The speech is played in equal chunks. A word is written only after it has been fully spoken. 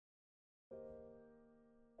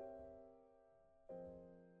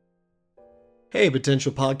Hey,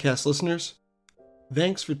 potential podcast listeners.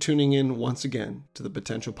 Thanks for tuning in once again to the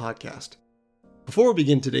Potential Podcast. Before we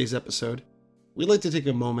begin today's episode, we'd like to take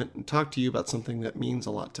a moment and talk to you about something that means a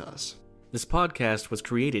lot to us. This podcast was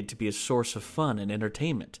created to be a source of fun and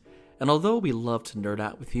entertainment, and although we love to nerd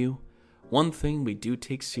out with you, one thing we do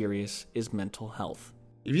take serious is mental health.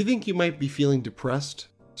 If you think you might be feeling depressed,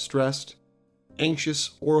 stressed,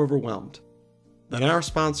 anxious, or overwhelmed, then our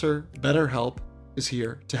sponsor, BetterHelp, is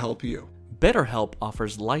here to help you. BetterHelp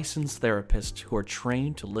offers licensed therapists who are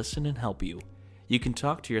trained to listen and help you. You can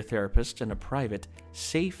talk to your therapist in a private,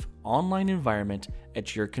 safe, online environment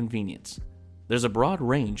at your convenience. There's a broad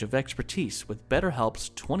range of expertise with BetterHelp's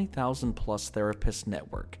 20,000 plus therapist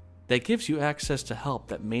network that gives you access to help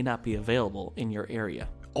that may not be available in your area.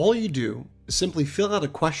 All you do is simply fill out a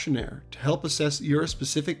questionnaire to help assess your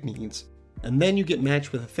specific needs, and then you get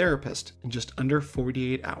matched with a therapist in just under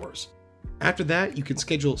 48 hours. After that, you can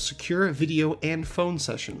schedule secure video and phone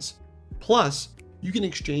sessions. Plus, you can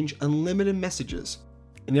exchange unlimited messages,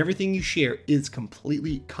 and everything you share is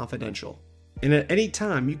completely confidential. And at any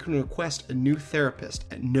time, you can request a new therapist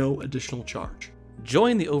at no additional charge.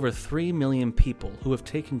 Join the over 3 million people who have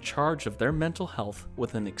taken charge of their mental health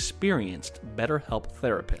with an experienced BetterHelp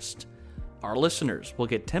therapist. Our listeners will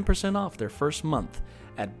get 10% off their first month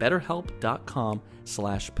at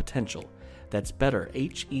betterhelp.com/potential. That's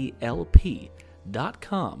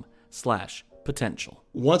betterhelp.com/potential.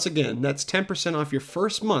 Once again, that's 10% off your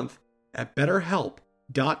first month at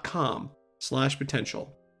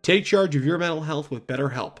betterhelp.com/potential. Take charge of your mental health with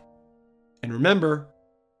BetterHelp. And remember,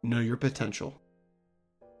 know your potential.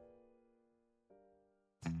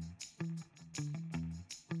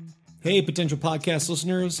 Hey, potential podcast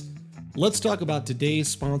listeners. Let's talk about today's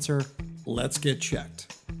sponsor, Let's Get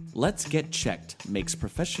Checked. Let's Get Checked makes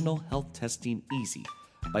professional health testing easy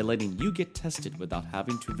by letting you get tested without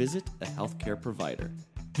having to visit a healthcare provider.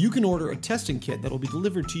 You can order a testing kit that will be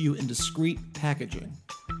delivered to you in discreet packaging.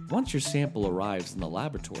 Once your sample arrives in the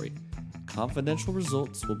laboratory, confidential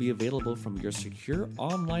results will be available from your secure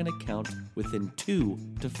online account within 2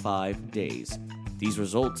 to 5 days. These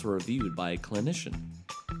results are reviewed by a clinician,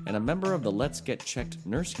 and a member of the Let's Get Checked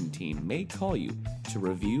nursing team may call you to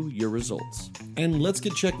review your results. And Let's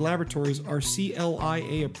Get Checked laboratories are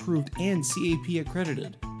CLIA approved and CAP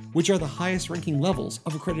accredited, which are the highest ranking levels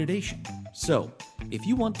of accreditation. So, if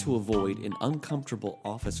you want to avoid an uncomfortable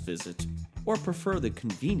office visit or prefer the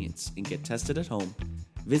convenience and get tested at home,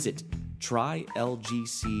 visit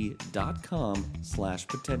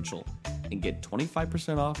trylgc.com/potential and get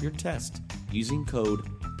 25% off your test using code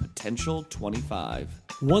POTENTIAL25.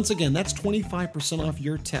 Once again, that's 25% off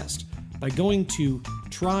your test by going to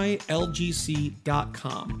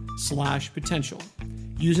trylgc.com/potential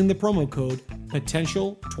using the promo code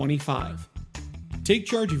POTENTIAL25. Take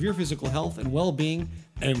charge of your physical health and well-being,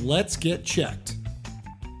 and let's get checked.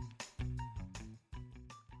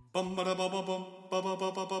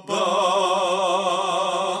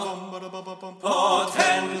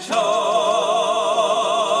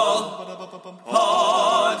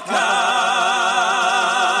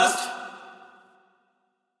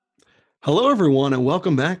 Hello, everyone, and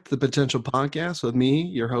welcome back to the Potential Podcast with me,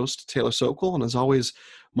 your host, Taylor Sokol, and as always,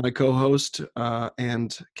 my co-host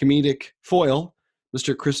and comedic foil,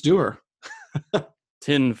 Mr. Chris Dewar.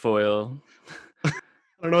 Tin foil. I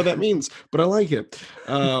don't know what that means, but I like it.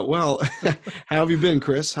 Well, how have you been,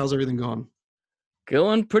 Chris? How's everything going?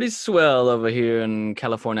 Going pretty swell over here in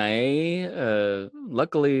California.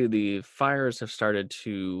 Luckily, the fires have started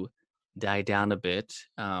to die down a bit.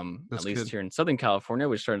 At least good. here in Southern California,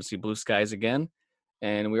 we're starting to see blue skies again.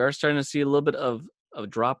 And we are starting to see a little bit of a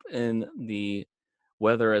drop in the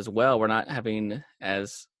weather as well. We're not having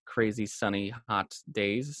as crazy sunny, hot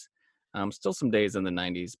days. Still some days in the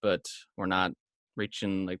 90s, but we're not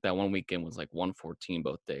reaching like that one weekend was like 114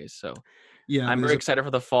 both days. So Yeah, I'm very excited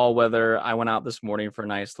for the fall weather. I went out this morning for a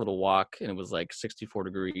nice little walk and it was like 64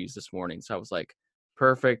 degrees this morning. So I was like,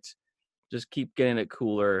 perfect. Just keep getting it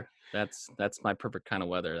cooler. That's my perfect kind of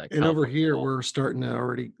weather. And over here, we're starting to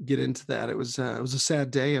already get into that. It was a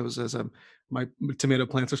sad day. It was as my tomato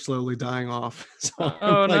plants are slowly dying off. So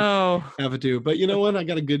Oh no! have to do. But you know what? I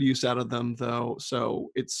got a good use out of them though.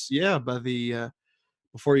 So it's by the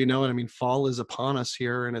before you know it, I mean, fall is upon us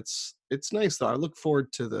here, and it's nice though. I look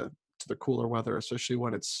forward to the cooler weather, especially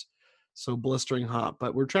when it's so blistering hot.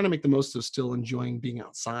 But we're trying to make the most of still enjoying being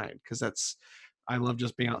outside because I love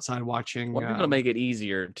just being outside watching. One thing to make it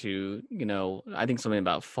easier to, I think something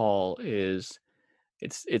about fall is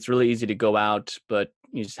it's really easy to go out, but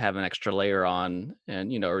you just have an extra layer on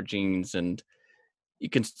and, or jeans and you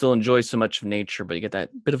can still enjoy so much of nature, but you get that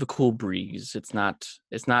bit of a cool breeze. It's not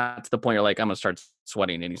to the point you're like, I'm gonna start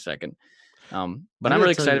sweating any second. But I I'm gotta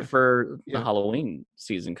really tell excited you, for the yeah, Halloween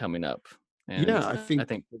season coming up, and yeah, I I think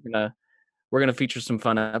think we're gonna feature some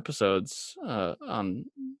fun episodes on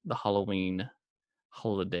the Halloween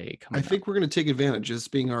holiday I coming up. think we're going to take advantage this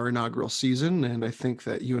being our inaugural season, and I think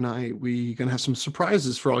that you and we going to have some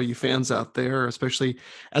surprises for all you fans out there. Especially,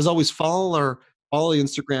 as always, follow the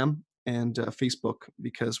Instagram and Facebook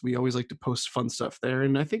because we always like to post fun stuff there.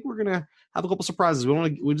 And I think we're going to have a couple surprises.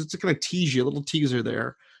 We're just going to tease you a little teaser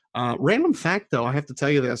there. Random fact, though, I have to tell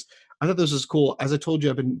you this. I thought this was cool. As I told you,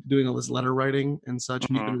 I've been doing all this letter writing and such,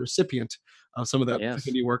 and you've been a Mhm. recipient of some of that Yes.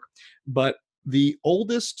 handiwork. But the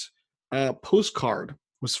oldest postcard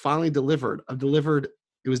was finally delivered.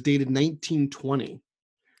 It was dated 1920. Okay.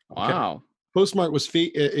 Wow. Postmark was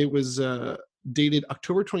it was dated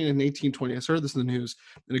October 20th, 1920. I started this in the news.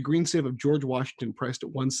 In a green stamp of George Washington priced at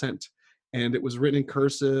 1 cent. And it was written in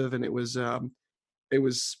cursive, and it was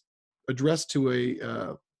addressed to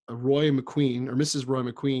a Roy McQueen or Mrs. Roy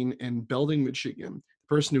McQueen in Belding, Michigan.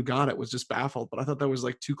 The person who got it was just baffled, but I thought that was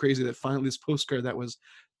like too crazy that finally this postcard that was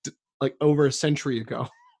like over a century ago.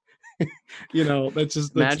 That's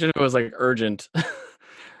Imagine if it was like urgent.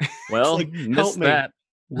 it's Well, like, help missed me. that.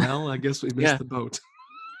 Well, I guess we missed Yeah. the boat.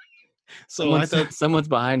 So I thought, Someone's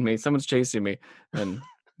behind me. Someone's chasing me. And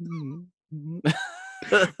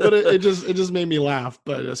but it just made me laugh.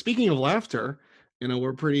 But speaking of laughter,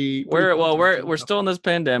 we're pretty pumped about some we're stuff. still in this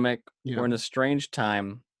pandemic. Yeah. We're in a strange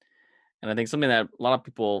time, and I think something that a lot of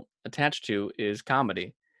people attach to is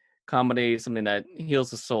comedy. Comedy is something that heals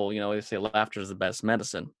the soul. They say laughter is the best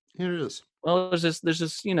medicine. Here it is. Well, there's just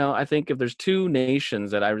I think if there's two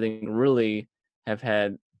nations that I think really have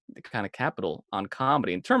had the kind of capital on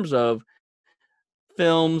comedy in terms of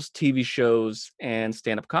films, TV shows, and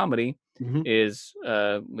stand-up comedy, Hmm. is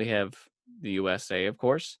we have the USA, of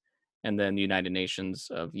course, and then the United Nations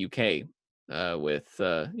of UK, with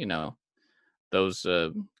those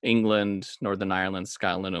England, Northern Ireland,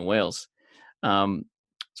 Scotland, and Wales.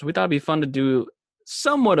 So we thought it'd be fun to do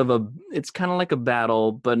somewhat of a. It's kind of like a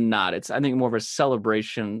battle, but not. It's, I think, more of a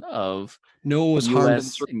celebration of No one was harmed in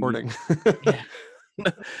this U.S. and recording.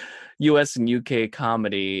 yeah, U.S. and UK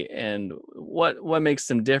comedy, and what makes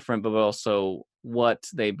them different, but also what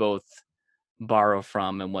they both borrow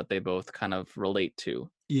from and what they both kind of relate to.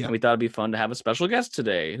 Yeah. And we thought it'd be fun to have a special guest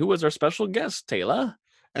today. Who was our special guest, Taylor?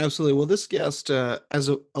 Absolutely. Well, this guest, as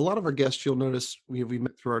a lot of our guests, you'll notice we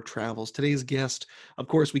met through our travels. Today's guest, of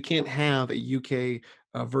course, we can't have a UK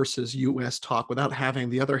versus US talk without having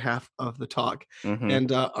the other half of the talk. Mm-hmm.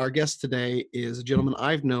 And our guest today is a gentleman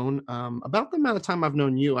I've known about the amount of time I've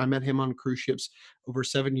known you. I met him on cruise ships over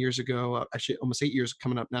 7 years ago, actually almost 8 years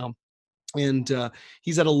coming up now. And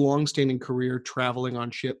he's had a long-standing career traveling on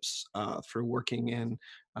ships through working in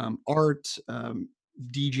art,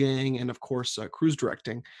 DJing, and of course cruise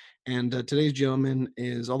directing. And today's gentleman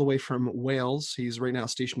is all the way from Wales. He's right now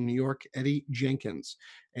stationed in New York, Eddy Jenkins.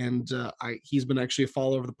 And he's been actually a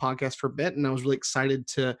follower of the podcast for a bit, and I was really excited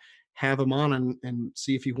to have him on and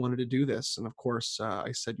see if he wanted to do this. And of course,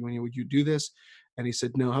 I said, would you do this? And he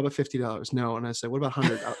said, no. How about $50? No. And I said, what about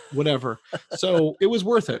 100? Whatever. So it was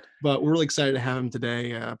worth it. But we're really excited to have him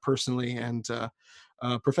today, personally and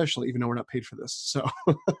professionally, even though we're not paid for this. So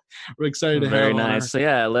we're excited to have Very him on nice. So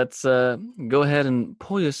yeah, let's go ahead and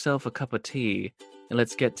pour yourself a cup of tea, and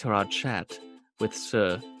let's get to our chat with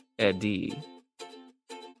Sir Eddy.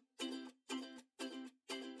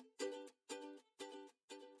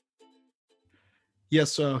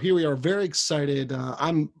 Yes, so here we are, very excited.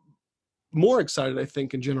 I'm more excited, I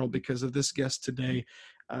think, in general because of this guest today.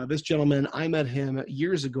 This gentleman, I met him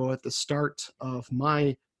years ago at the start of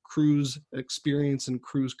my cruise experience and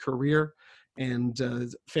cruise career, and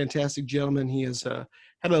fantastic gentleman. He has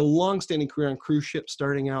had a long-standing career on cruise ships,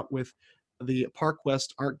 starting out with the Park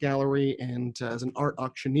West Art Gallery and as an art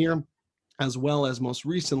auctioneer, as well as most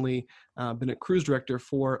recently been a cruise director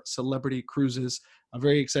for Celebrity Cruises. I'm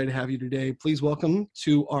very excited to have you today. Please welcome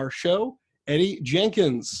to our show, Eddy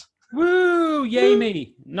Jenkins. Woo! Yay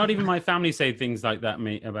me! Not even my family say things like that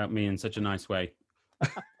about me in such a nice way.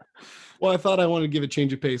 Well, I thought I wanted to give a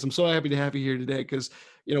change of pace. I'm so happy to have you here today because,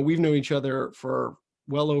 we've known each other for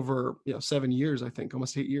well over 7 years, I think,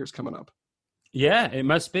 almost 8 years coming up. Yeah, it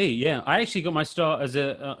must be. Yeah, I actually got my start as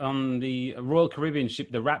on the Royal Caribbean ship,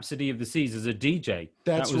 the Rhapsody of the Seas, as a DJ.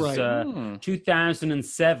 That's that was, right.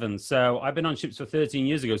 2007. So I've been on ships for 13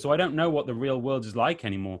 years ago. So I don't know what the real world is like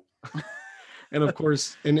anymore. And of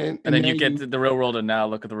course, And then you get to the real world, and now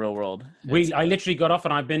look at the real world. I literally got off,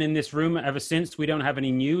 and I've been in this room ever since. We don't have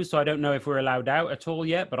any news, so I don't know if we're allowed out at all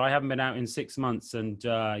yet, but I haven't been out in 6 months. And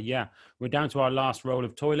yeah, we're down to our last roll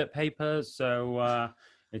of toilet paper, so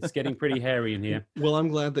it's getting pretty hairy in here. Well, I'm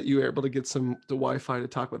glad that you were able to get the Wi-Fi to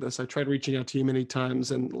talk with us. I tried reaching out to you many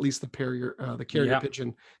times, and at least the carrier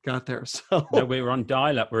pigeon got there. So no, we were on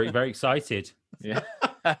dial-up. We're very excited. Yeah.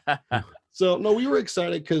 So no, we were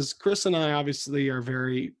excited because Chris and I obviously are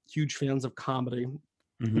very huge fans of comedy.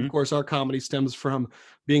 Mhm. Of course, our comedy stems from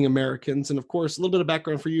being Americans, and of course, a little bit of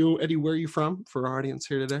background for you, Eddie. Where are you from? For our audience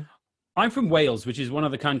here today. I'm from Wales, which is one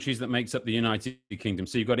of the countries that makes up the United Kingdom.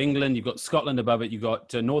 So you've got England, you've got Scotland above it, you've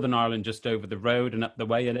got Northern Ireland just over the road and up the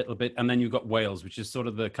way a little bit, and then you've got Wales, which is sort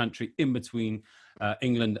of the country in between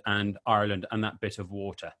England and Ireland and that bit of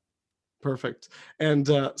water. Perfect. And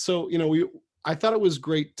so, I thought it was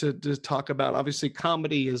great to talk about. Obviously,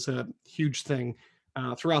 comedy is a huge thing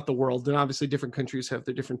throughout the world, and obviously different countries have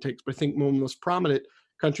their different takes. But I think one of the most prominent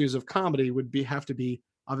countries of comedy would have to be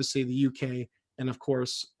obviously the UK and of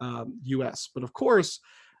course US. But of course,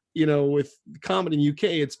 with comedy in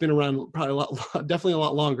UK, it's been around probably definitely a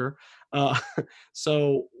lot longer.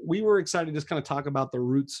 So we were excited to just kind of talk about the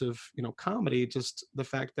roots of comedy, just the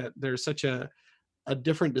fact that there's such a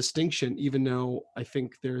different distinction, even though I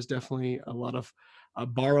think there's definitely a lot of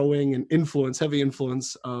borrowing and heavy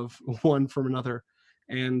influence of one from another.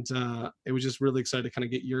 And it was just really excited to kind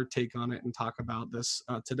of get your take on it and talk about this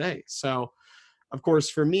today. So, of course,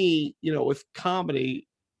 for me, with comedy,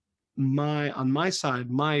 on my side,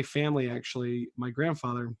 my family, actually, my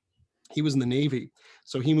grandfather, he was in the Navy.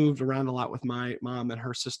 So he moved around a lot with my mom and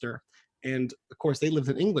her sister. And of course, they lived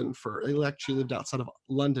in England they actually lived outside of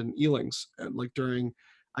London, Ealing's, like during,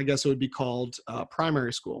 I guess it would be called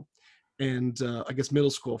primary school and I guess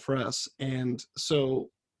middle school for us. And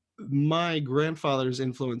so my grandfather's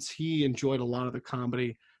influence, he enjoyed a lot of the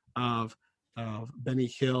comedy of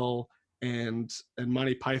Benny Hill and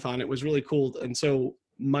Monty Python. It was really cool. And so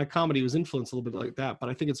my comedy was influenced a little bit like that, but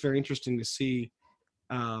I think it's very interesting to see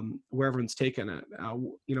where everyone's taken it.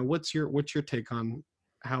 What's your take on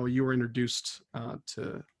how you were introduced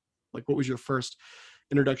to, like, what was your first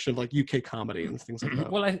introduction of like UK comedy and things like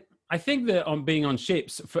that? Well, I think that on being on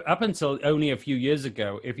ships for up until only a few years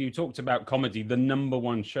ago, if you talked about comedy, the number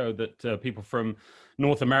one show that people from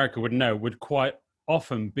North America would know would quite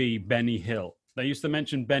often be Benny Hill. They used to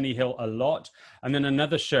mention Benny Hill a lot. And then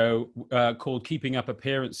another show called Keeping Up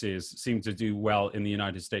Appearances seemed to do well in the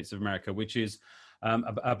United States of America, which is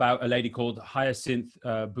about a lady called Hyacinth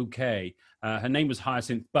Bouquet. Her name was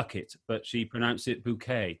Hyacinth Bucket, but she pronounced it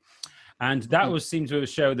Bouquet. And that seemed to be a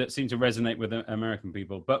show that seemed to resonate with American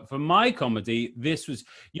people. But for my comedy,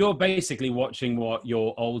 you're basically watching what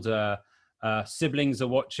your older siblings are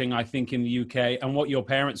watching, I think, in the UK, and what your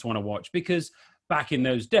parents want to watch. Because back in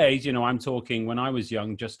those days, I'm talking when I was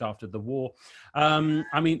young, just after the war.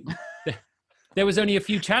 There was only a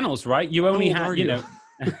few channels, right? You only had,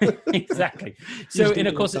 exactly. So, and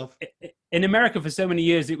of course, in America for so many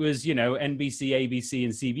years, it was, NBC, ABC,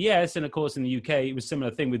 and CBS. And of course, in the UK, it was a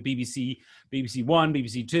similar thing with BBC, BBC One,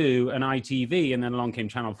 BBC Two, and ITV. And then along came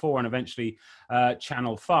Channel 4 and eventually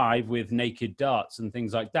Channel 5 with Naked Darts and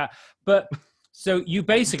things like that. But so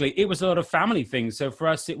it was a lot of family things. So for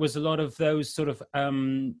us, it was a lot of those sort of,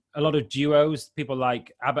 a lot of duos, people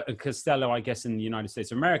like Abbott and Costello, I guess, in the United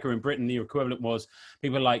States of America. In Britain, the equivalent was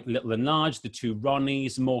people like Little and Large, the Two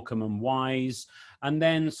Ronnies, Morecambe and Wise, and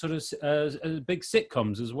then sort of big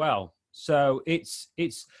sitcoms as well. So it's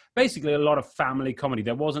basically a lot of family comedy.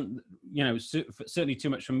 There wasn't, certainly too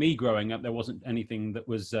much for me growing up. There wasn't anything that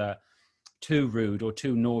was too rude or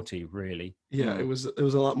too naughty, really. Yeah, it was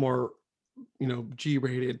a lot more,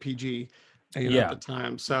 G-rated, PG, at the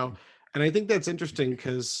time. So, and I think that's interesting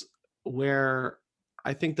because where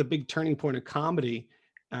I think the big turning point of comedy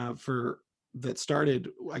that started,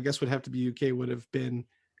 I guess would have to be UK, would have been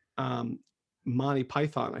Monty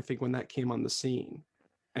Python, I think, when that came on the scene.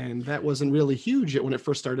 And that wasn't really huge yet when it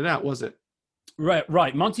first started out, was it?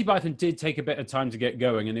 Right. Monty Python did take a bit of time to get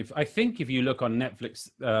going, and if you look on Netflix,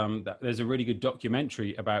 there's a really good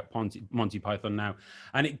documentary about Monty Python now,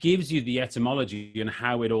 and it gives you the etymology and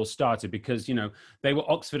how it all started. Because they were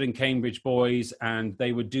Oxford and Cambridge boys, and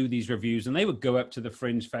they would do these reviews, and they would go up to the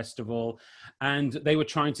Fringe Festival, and they were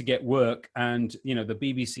trying to get work. And the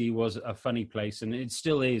BBC was a funny place, and it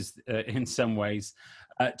still is in some ways.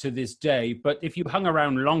 To this day, but if you hung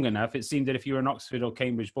around long enough, it seemed that if you were an Oxford or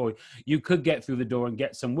Cambridge boy, you could get through the door and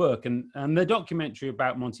get some work. And the documentary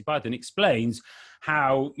about Monty Python explains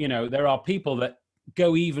how there are people that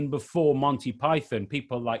go even before Monty Python,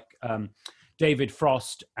 people like David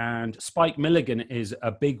Frost and Spike Milligan is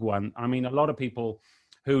a big one. I mean, a lot of people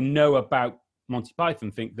who know about Monty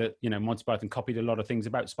Python think that, Monty Python copied a lot of things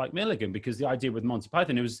about Spike Milligan, because the idea with Monty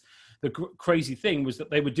Python, it was the crazy thing was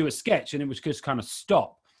that they would do a sketch and it was just kind of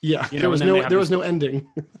stop. Yeah, there was no ending.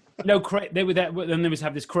 They were there, then they would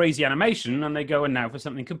have this crazy animation, and they go, and now for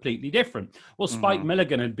something completely different. Well, Spike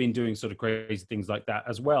Milligan had been doing sort of crazy things like that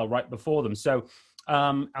as well right before them. So,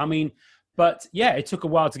 but yeah, it took a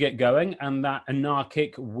while to get going, and that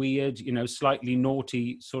anarchic, weird, slightly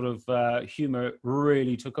naughty sort of humor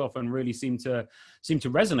really took off and really seemed to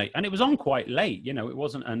resonate. And it was on quite late. It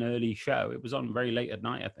wasn't an early show; it was on very late at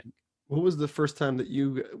night, I think. What was the first time that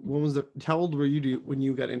how old were you when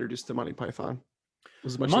you got introduced to Monty Python?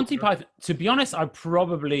 Was it Monty Python, to be honest, I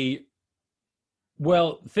probably,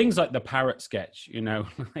 things like the parrot sketch,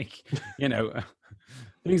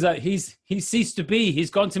 things like he's ceased to be,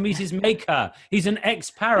 he's gone to meet his maker, he's an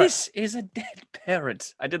ex-parrot. This is a dead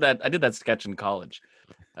parrot. I did that sketch in college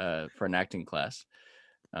for an acting class.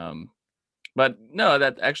 But no,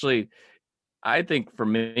 that actually, I think for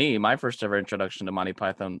me, my first ever introduction to Monty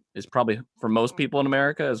Python is probably, for most people in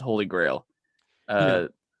America, is Holy Grail.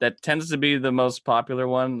 That tends to be the most popular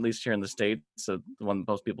one, at least here in the States, so the one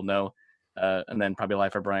most people know. And then probably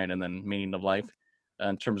Life of Brian, and then Meaning of Life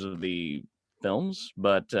in terms of the films.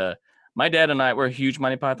 But my dad and I were huge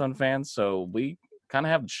Monty Python fans, so we kind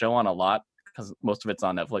of have the show on a lot, because most of it's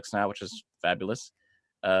on Netflix now, which is fabulous.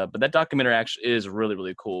 But that documentary actually is really,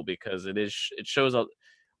 really cool, because it shows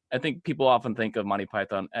I think people often think of Monty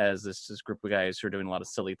Python as this group of guys who are doing a lot of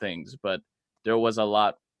silly things, but there was a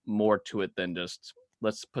lot more to it than just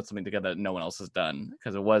let's put something together that no one else has done.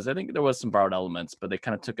 Because I think there was some borrowed elements, but they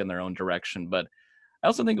kind of took in their own direction. But I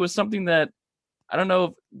also think it was something that, I don't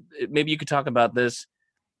know if maybe you could talk about this.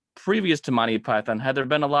 Previous to Monty Python, had there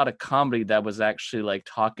been a lot of comedy that was actually like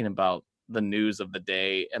talking about the news of the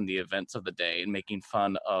day and the events of the day and making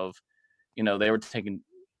fun of, they were taking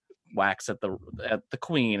whacks at the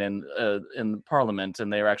Queen and in the Parliament,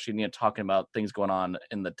 and they were actually talking about things going on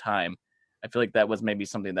in the time. I feel like that was maybe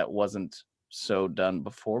something that wasn't so done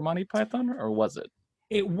before Monty Python, or was it?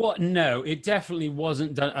 No, it definitely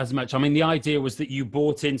wasn't done as much. I mean, the idea was that you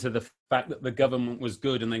bought into the fact that the government was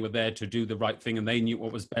good and they were there to do the right thing, and they knew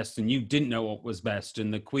what was best, and you didn't know what was best.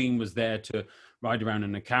 And the Queen was there to ride around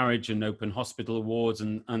in a carriage and open hospital wards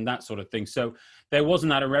and that sort of thing. So there wasn't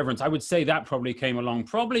that irreverence. I would say that probably came along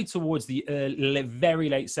probably towards the very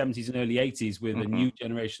late 70s and early 80s with a new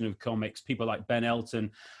generation of comics, people like Ben Elton,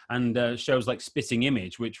 and shows like Spitting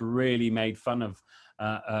Image, which really made fun of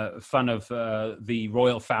the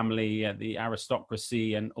royal family, the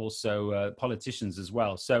aristocracy, and also politicians as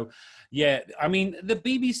well. So, yeah, I mean, the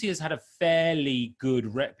BBC has had a fairly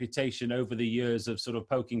good reputation over the years of sort of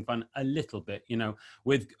poking fun a little bit,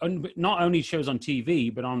 with not only shows on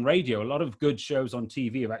TV, but on radio. A lot of good shows on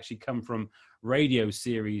TV have actually come from radio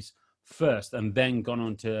series first and then gone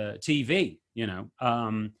on to TV,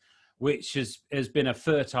 which has been a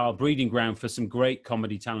fertile breeding ground for some great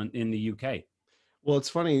comedy talent in the UK. Well, it's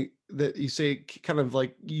funny that you say kind of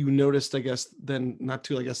like you noticed, I guess, then not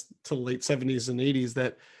to, I guess, to the late 70s and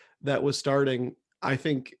 80s that was starting. I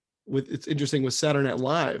think it's interesting with Saturday Night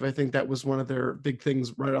Live. I think that was one of their big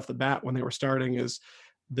things right off the bat when they were starting, is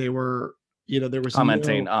they were, there was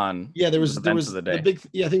commenting on there was the big,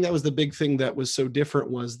 I think that was the big thing that was so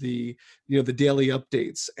different, was the the daily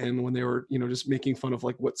updates, and when they were just making fun of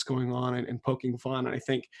like what's going on and poking fun. And I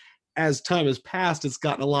think as time has passed, it's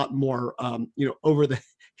gotten a lot more,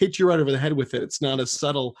 hit you right over the head with it. It's not as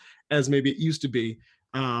subtle as maybe it used to be.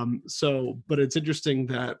 But it's interesting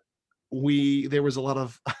that there was a lot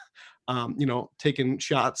of, taking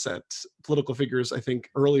shots at political figures, I think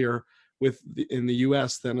earlier in the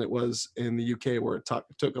US than it was in the UK, where it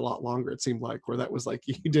took a lot longer. It seemed like, where that was like,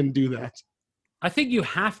 you didn't do that. I think you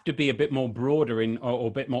have to be a bit more broader or a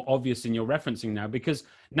bit more obvious in your referencing now, because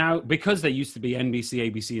there used to be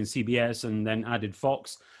NBC, ABC, and CBS, and then added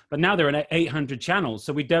Fox, but now there are 800 channels.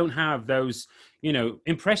 So we don't have those,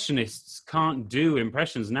 impressionists can't do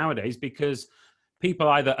impressions nowadays, because people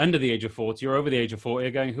either under the age of 40 or over the age of 40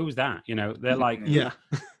 are going, who's that? They're like, yeah,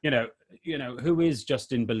 who is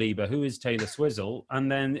Justin Bieber? Who is Taylor Swizzle?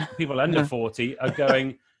 And then people under 40 are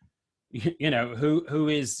going, who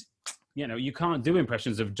is, you can't do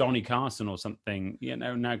impressions of Johnny Carson or something,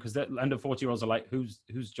 now, because under 40-year-olds are like, who's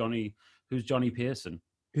Johnny Pearson?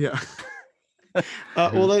 Yeah.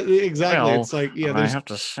 Exactly. Well, it's like, I have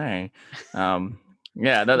to say,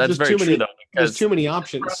 that's very true, though. There's too many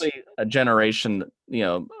options. Probably a generation,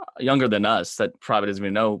 younger than us, that probably doesn't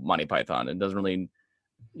even know Monty Python. It doesn't really,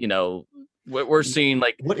 we're seeing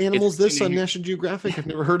like what animal is this on National Geographic? I've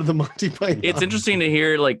never heard of the Monty Python. It's interesting to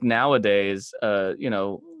hear like nowadays.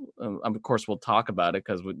 Of course, we'll talk about it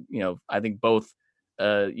because I think both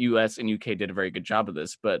U.S. and U.K. did a very good job of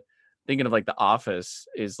this. But thinking of like The Office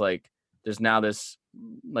is like there's now this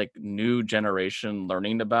like new generation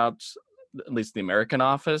learning about at least the American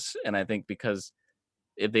Office, and I think because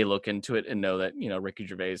if they look into it and know that Ricky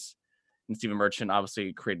Gervais and Stephen Merchant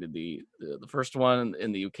obviously created the first one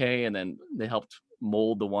in the UK, and then they helped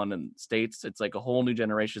mold the one in the States. It's like a whole new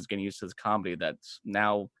generation is getting used to this comedy that's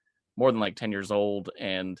now more than like 10 years old,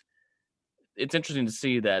 and it's interesting to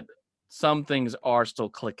see that some things are still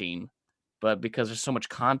clicking, but because there's so much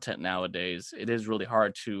content nowadays, it is really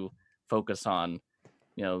hard to focus on.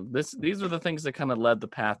 These are the things that kind of led the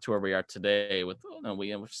path to where we are today. With we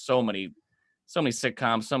have so many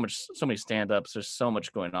sitcoms, so many stand-ups. There's so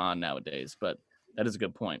much going on nowadays. But that is a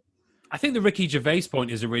good point. I think the Ricky Gervais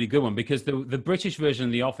point is a really good one because the British version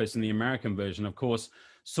of The Office and the American version, of course,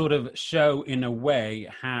 sort of show in a way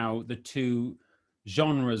how the two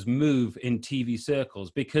genres move in TV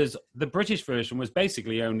circles. Because the British version was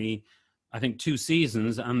basically only, I think, 2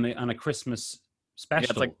 seasons and a Christmas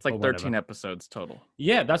special. Yeah, it's like 13 episodes total.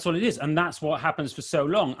 Yeah, that's what it is. And that's what happens for so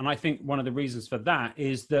long. And I think one of the reasons for that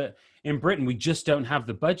is that in Britain, we just don't have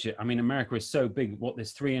the budget. I mean, America is so big.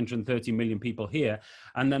 There's 330 million people here.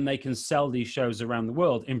 And then they can sell these shows around the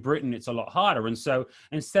world. In Britain, it's a lot harder. And so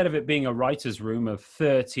instead of it being a writer's room of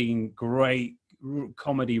 13 great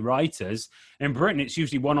comedy writers, in Britain, it's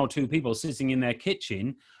usually 1 or 2 people sitting in their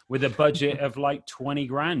kitchen with a budget of like 20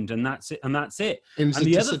 grand. And that's it. And it's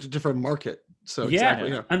just such a different market. So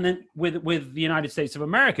exactly, yeah. And then with the United States of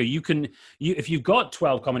America, if you've got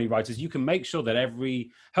 12 comedy writers, you can make sure that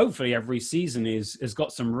hopefully every season has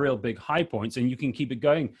got some real big high points, and you can keep it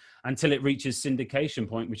going until it reaches syndication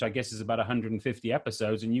point, which I guess is about 150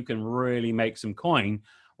 episodes, and you can really make some coin.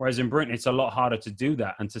 Whereas in Britain, it's a lot harder to do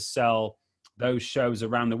that and to sell those shows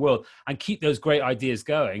around the world and keep those great ideas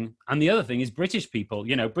going. And the other thing is British people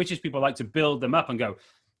like to build them up and go,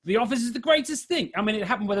 The Office is the greatest thing. I mean, it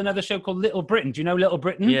happened with another show called Little Britain. Do you know Little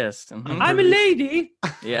Britain? Yes. Mm-hmm. I'm a lady.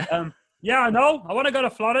 Yeah. Yeah, I know. I want to go to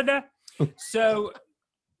Florida. So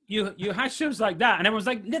you had shows like that, and everyone's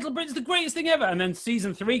like, Little Britain's the greatest thing ever. And then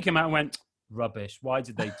season 3 came out and went, rubbish. Why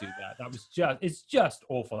did they do that? It's just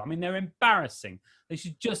awful. I mean, they're embarrassing. They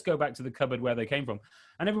should just go back to the cupboard where they came from.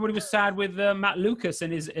 And everybody was sad with Matt Lucas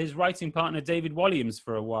and his writing partner, David Walliams,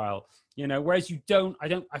 for a while. Whereas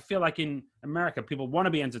I feel like in America, people want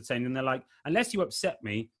to be entertained and they're like, unless you upset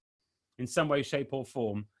me in some way, shape or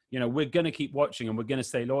form, we're going to keep watching and we're going to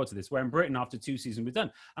stay loyal to this. Where in Britain, after 2 seasons, we're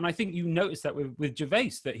done. And I think you noticed that with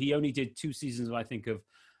Gervais, that he only did 2 seasons, I think, of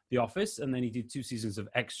The Office, and then he did 2 seasons of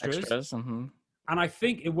Extras. Mm-hmm. And I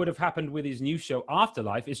think it would have happened with his new show,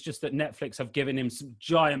 Afterlife. It's just that Netflix have given him some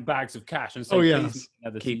giant bags of cash and said,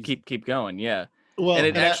 keep going. Yeah. Well, and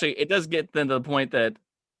it does get then to the point that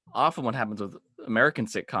often what happens with American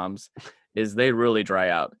sitcoms is they really dry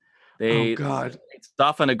out. It's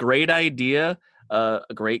often a great idea, a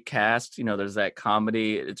great cast. There's that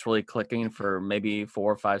comedy. It's really clicking for maybe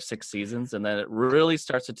 4, 5, 6 seasons. And then it really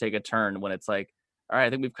starts to take a turn when it's like, all right, I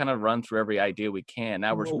think we've kind of run through every idea we can.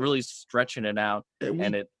 Now we're really stretching it out.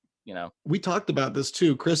 We talked about this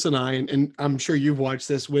too, Chris and I, and I'm sure you've watched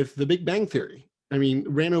this with The Big Bang Theory. I mean,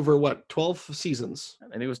 ran over 12 seasons? I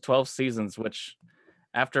think it was 12 seasons, which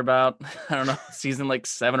after about, I don't know, season like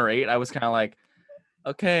 7 or 8, I was kind of like,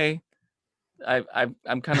 okay,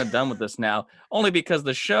 I'm kind of done with this now. Only because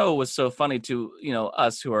the show was so funny to,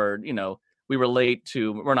 us who are, we relate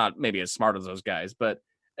to, we're not maybe as smart as those guys, but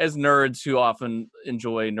as nerds who often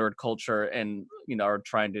enjoy nerd culture and, are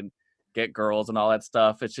trying to get girls and all that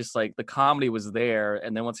stuff. It's just like the comedy was there.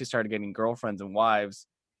 And then once he started getting girlfriends and wives,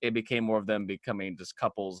 it became more of them becoming just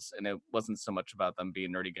couples. And it wasn't so much about them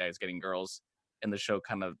being nerdy guys getting girls. And the show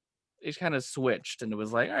kind of switched, and it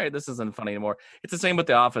was like, all right, this isn't funny anymore. It's the same with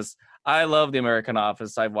The Office. I love the American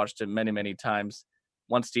Office. I've watched it many, many times.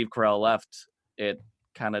 Once Steve Carell left, it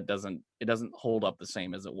doesn't hold up the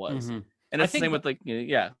same as it was. Mm-hmm. And it's the same with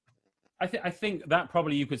I think that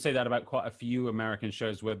probably you could say that about quite a few American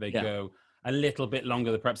shows where they go a little bit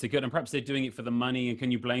longer than perhaps they could, and perhaps they're doing it for the money. And can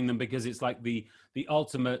you blame them? Because it's like the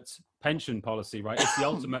ultimate pension policy, right? It's the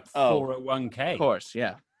ultimate 401k. Of course,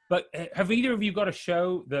 yeah. But have either of you got a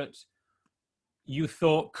show that you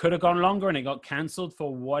thought could have gone longer and it got cancelled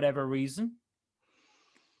for whatever reason?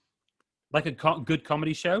 Like a good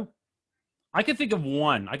comedy show? I can think of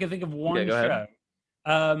one. show.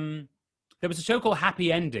 There was a show called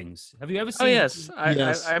Happy Endings. Have you ever seen? Oh yes,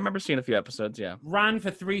 Yes. I remember seeing a few episodes. Yeah, Ran for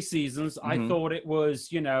 3 seasons. I Mhm. thought it was,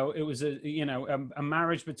 it was a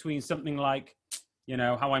marriage between something like,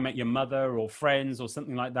 How I Met Your Mother or Friends or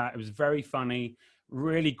something like that. It was very funny,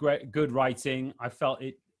 really great, good writing. I felt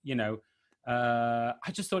it, I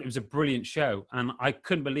just thought it was a brilliant show, and I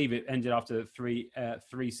couldn't believe it ended after three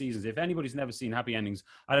seasons. If anybody's never seen Happy Endings,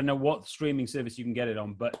 I don't know what streaming service you can get it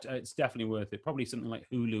on, but it's definitely worth it. Probably something like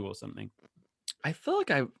Hulu or something. I feel like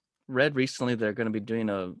I read recently they're going to be doing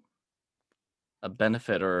a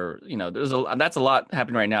benefit, or that's a lot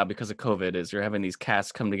happening right now because of COVID. Is you're having these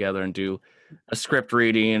casts come together and do a script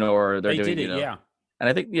reading, or they're They doing did it, yeah. And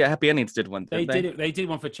I think Happy Endings did one. They Didn't did it. They did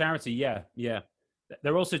one for charity. Yeah, yeah.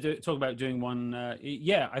 They're also talking about doing one.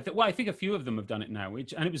 Yeah, I think a few of them have done it now,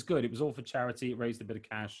 and it was good. It was all for charity. It raised a bit of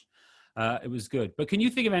cash. It was good. But can you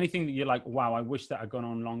think of anything that you're like, wow, I wish that had gone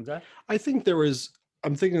on longer? I think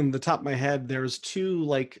I'm thinking on the top of my head, there's two,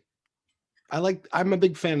 like, I'm a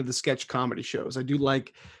big fan of the sketch comedy shows. I do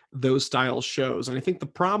like those style shows. And I think the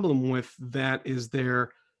problem with that is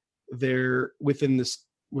they're within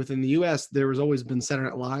the US, there has always been Saturday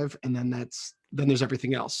Night Live, and then there's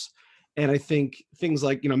everything else. And I think things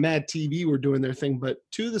like, Mad TV were doing their thing, but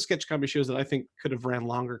two of the sketch comedy shows that I think could have ran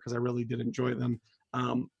longer, because I really did enjoy them.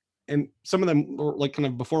 And some of them were like kind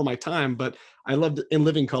of before my time, but I loved In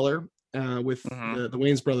Living Color with Mhm. the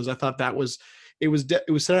Wayans brothers. I thought that was, it was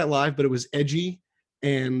Saturday Night Live, but it was edgy.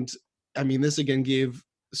 And I mean, this again gave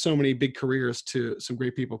so many big careers to some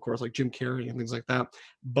great people, of course, like Jim Carrey and things like that.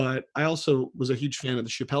 But I also was a huge fan of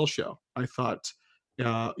the Chappelle Show. I thought,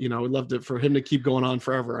 I would love for him to keep going on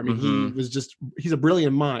forever. I mean, he's a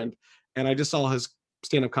brilliant mind. And I just saw his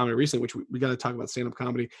stand-up comedy recently, which we got to talk about stand-up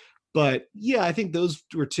comedy. But yeah, I think those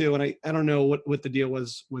were two. And I don't know what the deal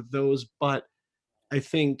was with those, but I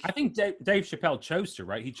think Dave Chappelle chose to,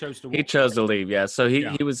 right? He chose to. He chose to leave. Yeah. So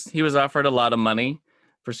he was offered a lot of money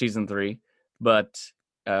for season 3, but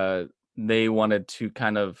they wanted to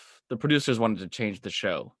the producers wanted to change the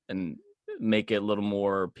show and make it a little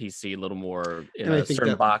more PC, a little more in a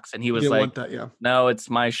certain box. And he was like, no, it's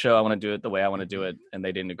my show. I want to do it the way I want to do it. And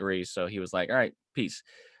they didn't agree. So he was like, all right, peace.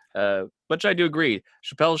 Which I do agree.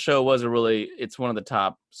 Chappelle's Show it's one of the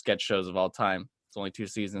top sketch shows of all time. It's only 2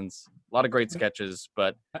 seasons, a lot of great sketches.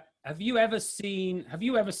 But have you ever seen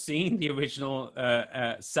the original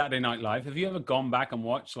Saturday Night Live? Have you ever gone back and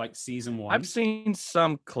watched like season 1? I've seen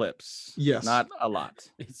some clips. Yes, not a lot.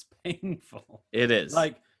 It's painful. It is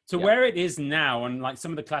like where it is now, and like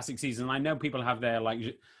some of the classic seasons. I know people have their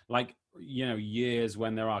years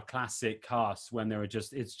when there are classic casts when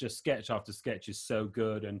it's just sketch after sketch is so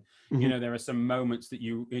good, and there are some moments that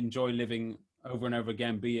you enjoy living over and over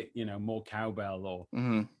again, be it more cowbell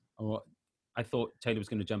or I thought Taylor was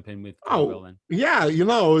going to jump in with cowbell then. Yeah,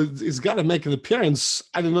 he's got to make an appearance.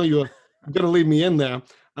 I didn't know you were going to leave me in there.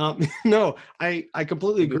 No, I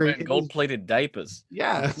completely agree. Gold-plated diapers.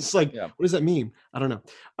 Yeah, it's like, what does that mean? I don't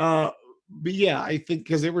know. But yeah, I think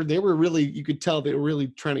because they were really, you could tell they were really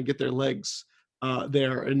trying to get their legs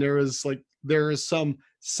there, and there is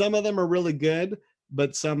some of them are really good,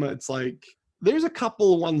 but some it's like there's a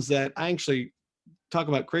couple ones that I actually talk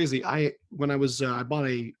about crazy. When I bought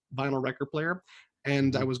a vinyl record player,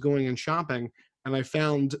 and I was going and shopping, and I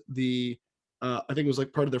found I think it was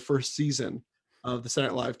like part of their first season of the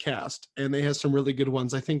Saturday Night Live cast, and they had some really good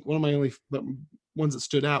ones. I think one of my only ones that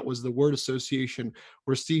stood out was the Word Association,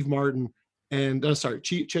 where Steve Martin and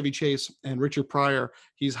Chevy Chase and Richard Pryor,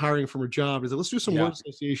 he's hiring from a job. He's like, let's do some Word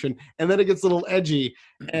Association, and then it gets a little edgy.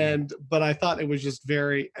 But I thought it was just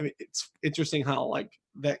it's interesting how like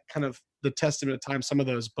that kind of the testament of time, some of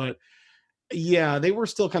those, but yeah, they were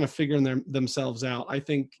still kind of figuring themselves out. I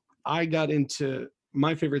think I got into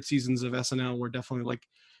my favorite seasons of SNL were definitely like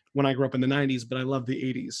when I grew up in the 90s, but I love the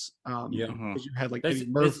 80s. Because you had like Eddie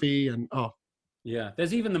Murphy and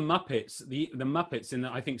there's even the Muppets. The Muppets in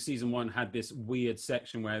I think season 1 had this weird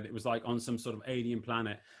section where it was like on some sort of alien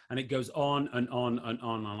planet, and it goes on and on and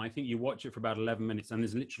on. And I think you watch it for about 11 minutes, and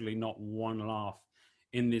there's literally not one laugh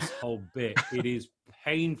in this whole bit. It is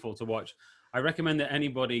painful to watch. I recommend that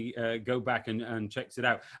anybody go back and checks it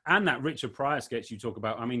out. And that Richard Pryor sketch you talk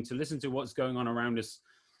about. I mean, to listen to what's going on around us.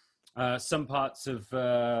 Some parts of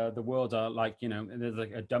the world are like, there's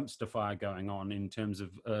like a dumpster fire going on in terms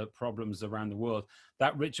of problems around the world.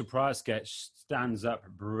 That Richard Pryor sketch stands up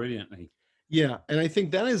brilliantly. Yeah, and I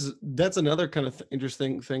think that's another kind of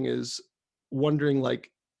interesting thing is wondering,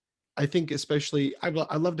 like, I think especially, I'd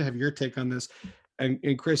love to have your take on this. And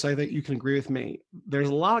Chris, I think you can agree with me. There's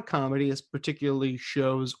a lot of comedies, particularly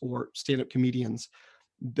shows or stand-up comedians,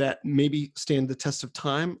 that maybe stand the test of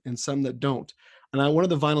time and some that don't. And one of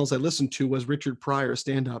the vinyls I listened to was Richard Pryor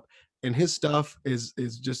stand up, and his stuff is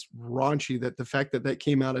just raunchy. That the fact that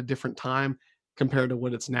came out at a different time compared to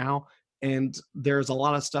what it's now, and there's a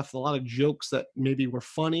lot of stuff, a lot of jokes that maybe were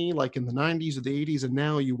funny like in the 90s or the 80s, and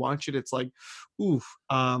now you watch it, it's like, oof.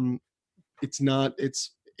 It's not.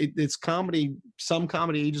 It's comedy. Some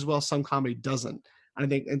comedy ages well, some comedy doesn't. I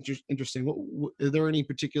think interesting. Are there any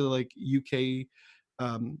particular like UK,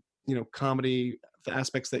 comedy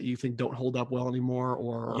aspects that you think don't hold up well anymore?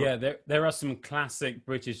 Or yeah, there are some classic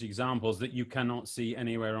British examples that you cannot see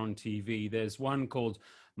anywhere on TV. There's one called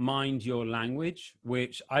Mind Your Language,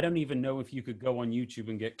 which I don't even know if you could go on YouTube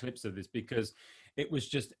and get clips of this, because it was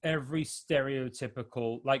just every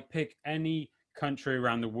stereotypical, like pick any country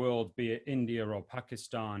around the world, be it India or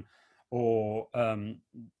Pakistan or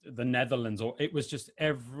the Netherlands, or it was just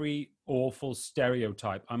every awful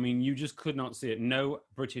stereotype. I mean, you just could not see it. No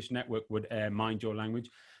British network would air Mind Your Language.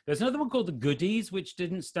 There's another one called The Goodies, which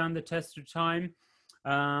didn't stand the test of time.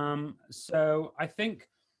 So I think,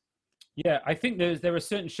 there are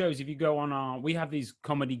certain shows. If you go on we have these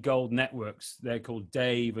comedy gold networks. They're called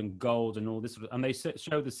Dave and Gold and all this, and they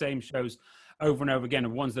show the same shows over and over again,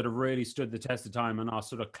 of ones that have really stood the test of time and are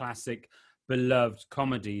sort of classic, beloved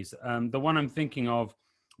comedies. The one I'm thinking of,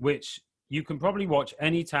 which you can probably watch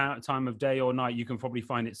any time of day or night, you can probably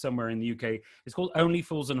find it somewhere in the UK. It's called Only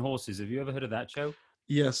Fools and Horses. Have you ever heard of that show?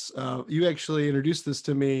 Yes, you actually introduced this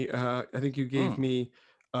to me. I think you gave me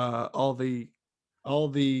all the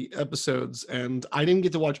episodes, and I didn't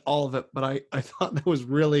get to watch all of it, but I thought that was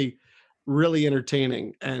really, really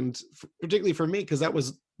entertaining, and particularly for me, because that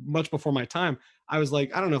was much before my time. I was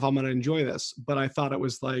like, I don't know if I'm going to enjoy this, but I thought it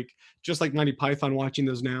was like, just like Monty Python watching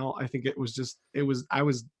those now, I think I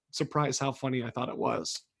was surprised how funny I thought it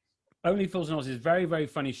was. Only Fools and Horses is a very, very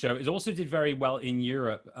funny show. It also did very well in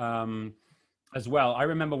Europe as well. I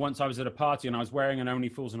remember once I was at a party and I was wearing an Only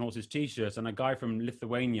Fools and Horses t-shirt, and a guy from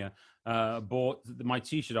Lithuania bought my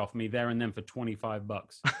t-shirt off me there and then for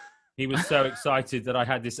 $25. He was so excited that I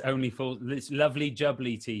had this this lovely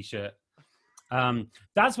jubbly t-shirt.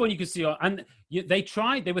 That's what you could see on, and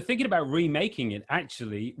they were thinking about remaking it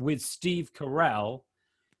actually with Steve Carell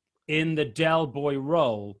in the Del Boy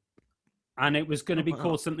role, and it was going to be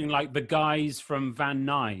called something like The Guys from Van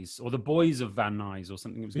Nuys, or The Boys of Van Nuys, or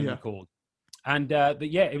something it was going to be called. And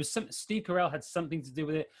it was Steve Carell had something to do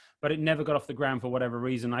with it, but it never got off the ground for whatever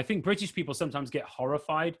reason. I think British people sometimes get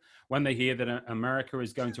horrified when they hear that America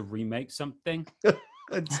is going to remake something.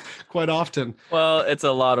 It's quite often. Well, it's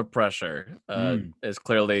a lot of pressure. It's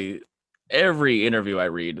clearly every interview I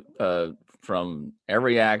read from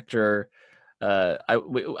every actor. I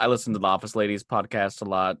listen to the Office Ladies podcast a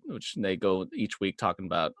lot, which they go each week talking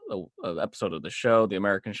about an episode of the show. The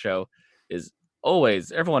American show is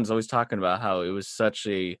everyone's always talking about how it was such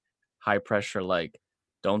a high pressure, like,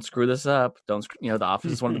 don't screw this up. The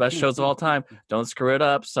Office is one of the best shows of all time. Don't screw it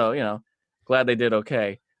up. So, glad they did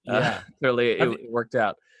okay. Clearly it worked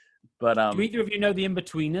out. But do either of you know The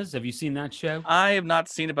Inbetweeners? Have you seen that show? I have not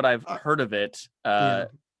seen it, but I've heard of it. I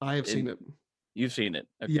have seen it. You've seen it?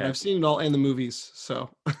 Okay. Yeah, I've seen it all in the movies. So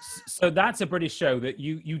that's a British show that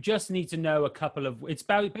you just need to know a couple of. It's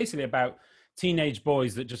basically about teenage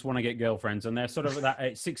boys that just want to get girlfriends, and they're sort of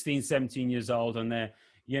that 16, 17 years old, and they're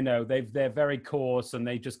very coarse, and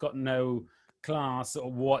they just got no class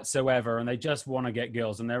or whatsoever, and they just want to get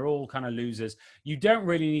girls, and they're all kind of losers. You don't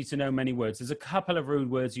really need to know many words. There's a couple of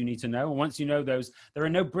rude words you need to know, and once you know those, there are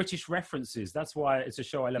no British references. That's why it's a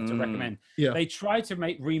show I love to recommend. They tried to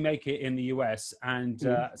remake it in the US, and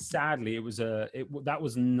sadly that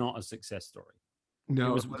was not a success story.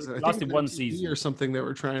 No, it lasted one season or something that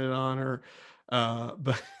were trying it on, or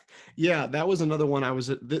but yeah, that was another one. I was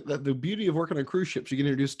the beauty of working on cruise ships, you get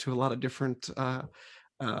introduced to a lot of different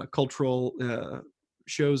cultural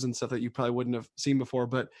shows and stuff that you probably wouldn't have seen before.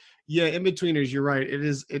 But yeah, Inbetweeners, you're right. It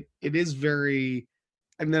is very,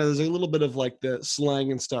 I mean, there's a little bit of like the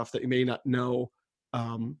slang and stuff that you may not know,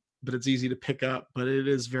 but it's easy to pick up. But it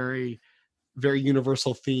is very, very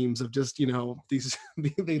universal themes of just, these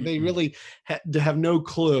they really have no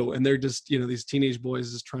clue, and they're just, these teenage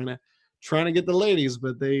boys just trying to get the ladies,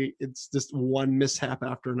 but it's just one mishap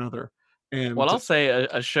after another. And I'll say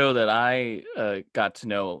a show that I got to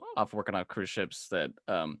know off working on cruise ships that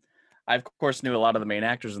I of course knew a lot of the main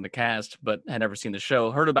actors in the cast, but had never seen the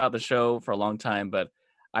show. Heard about the show for a long time, but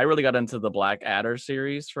I really got into the Black Adder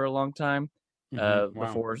series for a long time. The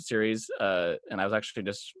 4 series, and I was actually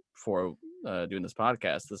just before doing this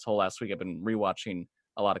podcast this whole last week, I've been rewatching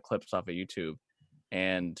a lot of clips off of YouTube,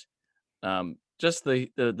 and just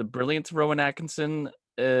the brilliance of Rowan Atkinson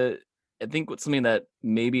I think what's something that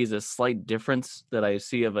maybe is a slight difference that I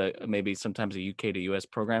see of maybe sometimes a UK to US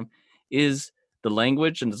program is the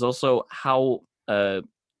language, and it's also how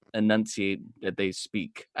enunciate that they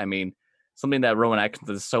speak. I mean, something that Rowan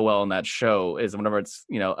Atkinson does so well in that show is whenever it's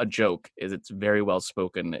a joke, is it's very well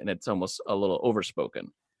spoken and it's almost a little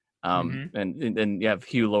overspoken. And then you have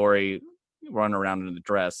Hugh Laurie running around in a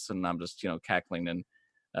dress, and I'm just cackling.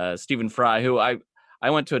 And Stephen Fry, who I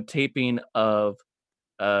went to a taping of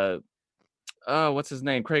what's his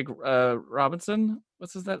name? Craig Robinson.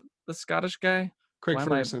 What's his that? The Scottish guy? Craig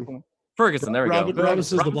Ferguson. Ferguson. There we go.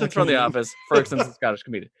 Robinson's the black from The comedian. Office. Ferguson's the Scottish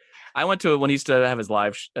comedian. I went to it when he used to have his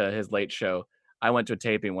his late show. I went to a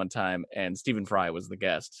taping one time, and Stephen Fry was the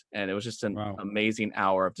guest, and it was just an amazing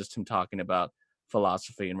hour of just him talking about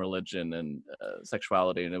philosophy and religion and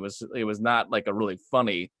sexuality, and it was not like a really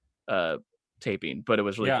funny taping, but it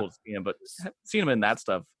was really cool to see him. But seeing him in that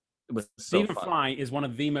stuff, it was Stephen Fry is one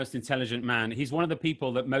of the most intelligent men. He's one of the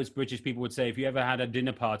people that most British people would say, if you ever had a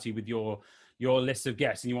dinner party with your list of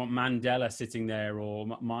guests and you want Mandela sitting there or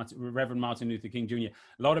Reverend Martin Luther King Jr., a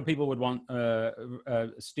lot of people would want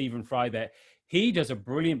Stephen Fry there. He does a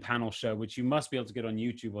brilliant panel show, which you must be able to get on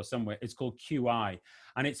YouTube or somewhere. It's called QI,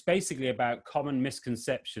 and it's basically about common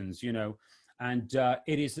misconceptions, and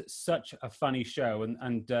it is such a funny show.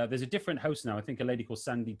 And there's a different host now. I think a lady called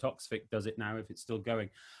Sandy Toksvik does it now, if it's still going.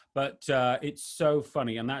 But it's so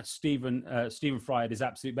funny. And that's Stephen Fry at his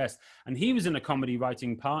absolute best. And he was in a comedy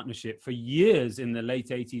writing partnership for years in the late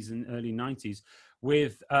 80s and early 90s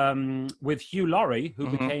with Hugh Laurie, who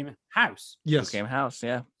became House. Yes. Became House,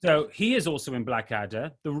 yeah. So he is also in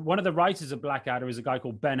Blackadder. One of the writers of Blackadder is a guy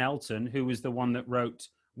called Ben Elton, who was the one that wrote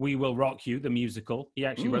We Will Rock You, the musical. He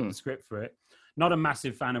actually wrote the script for it. Not a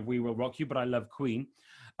massive fan of We Will Rock You, but I love Queen.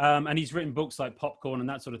 And he's written books like Popcorn and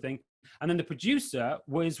that sort of thing. And then the producer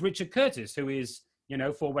was Richard Curtis, who is,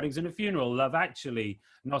 Four Weddings and a Funeral, Love Actually,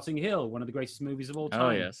 Notting Hill, one of the greatest movies of all time. Oh,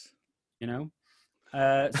 yes.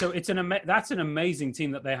 So that's an amazing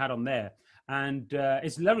team that they had on there. And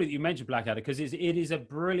it's lovely that you mentioned Blackadder, because it is a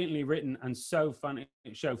brilliantly written and so funny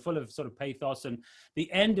show, full of sort of pathos. And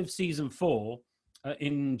the end of season 4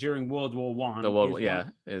 during World War I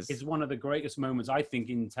is one of the greatest moments, I think,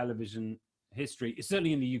 in television history. It's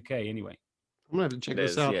certainly in the UK anyway. I'm gonna have to check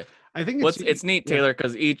this out. Yeah. I think it's neat, Taylor,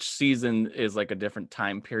 because each season is like a different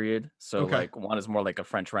time period. So like one is more like a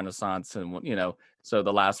French Renaissance, and so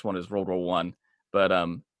the last one is World War One. But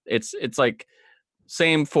it's like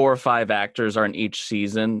same 4 or 5 actors are in each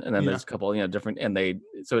season, and then there's a couple different, and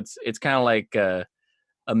it's kind of like a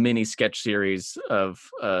mini sketch series of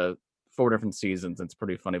 4 different seasons. It's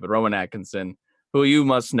pretty funny. But Rowan Atkinson, who you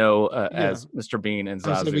must know as Mr. Bean and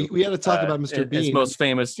Zazu. We had to talk about Mr. Bean. His most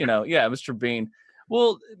famous, Mr. Bean.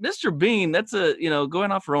 Well, Mr. Bean, that's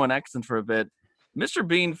going off Rowan Atkinson for a bit. Mr.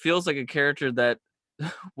 Bean feels like a character that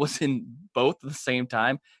was in both at the same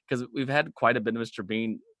time, because we've had quite a bit of Mr.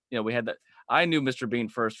 Bean. We had that. I knew Mr. Bean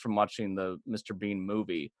first from watching the Mr. Bean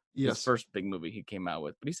movie, his first big movie he came out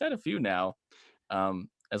with. But he's had a few now.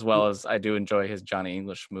 As well as I do enjoy his Johnny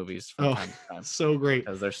English movies from time to time. So great.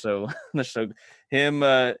 Because they're so him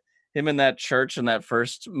in that church in that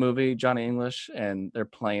first movie, Johnny English, and they're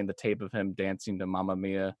playing the tape of him dancing to Mamma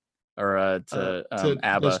Mia or to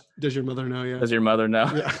ABBA. Does your mother know? Yeah. Does your mother know?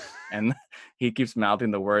 Yeah. And he keeps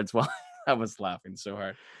mouthing the words while I was laughing so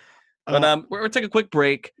hard. But we're take a quick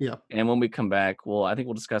break. Yeah. And when we come back, I think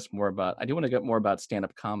we'll discuss more about. I do want to get more about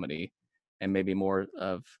stand-up comedy, and maybe more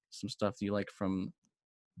of some stuff you like from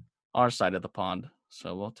our side of the pond.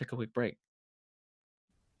 So we'll take a quick break.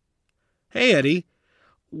 Hey, Eddie.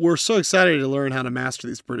 We're so excited to learn how to master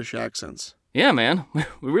these British accents. Yeah, man.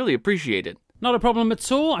 We really appreciate it. Not a problem at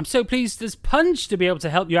all. I'm so pleased as punch to be able to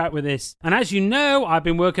help you out with this. And as you know, I've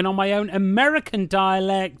been working on my own American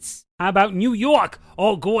dialects. How about New York?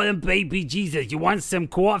 Oh, go on, baby Jesus. You want some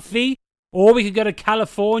coffee? Or we could go to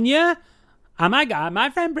California. Oh my God, my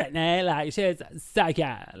friend Brittany, she's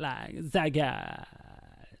Saga.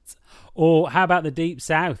 Or how about the Deep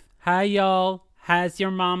South? Hi, y'all. How's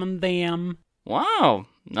your mom and them? Wow,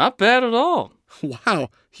 not bad at all. Wow,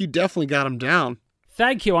 you definitely got him down.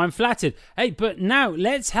 Thank you, I'm flattered. Hey, but now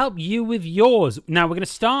let's help you with yours. Now we're going to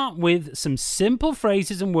start with some simple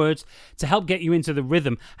phrases and words to help get you into the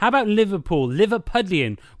rhythm. How about Liverpool,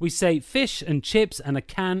 Liverpudlian? We say fish and chips and a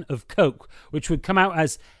can of Coke, which would come out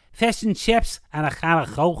as fish and chips and a can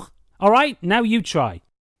of Coke. All right, now you try.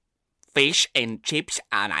 Fish and chips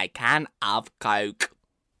and a can of Coke.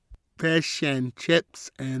 Fish and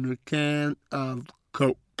chips and a can of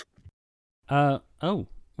Coke. What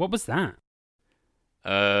was that?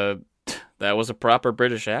 That was a proper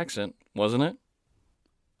British accent, wasn't it?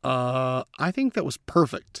 I think that was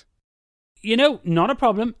perfect. Not a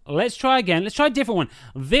problem. Let's try again. Let's try a different one.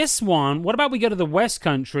 This one, what about we go to the West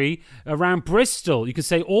Country around Bristol? You could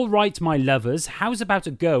say, all right, my lovers, how's about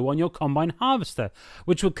to go on your combine harvester?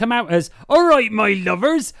 Which would come out as, all right, my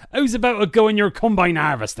lovers, how's about to go on your combine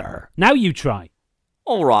harvester? Now you try.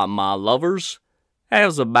 All right, my lovers,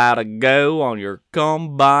 how's about to go on your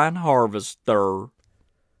combine harvester?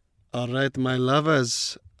 All right, my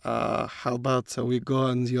lovers, how about we go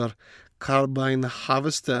on your carbine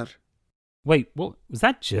harvester? Wait, what was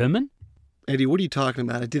that German? Eddie, what are you talking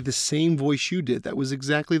about? I did the same voice you did. That was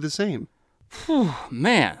exactly the same. Whew,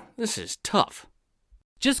 man, this is tough.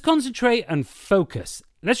 Just concentrate and focus.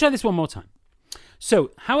 Let's try this one more time. So,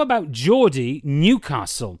 how about Geordie,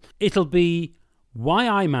 Newcastle? It'll be, why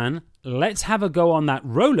I man, let's have a go on that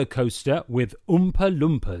roller coaster with Oompa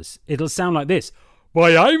Loompas. It'll sound like this.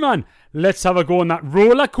 Why I man, let's have a go on that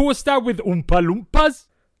roller coaster with Oompa Loompas.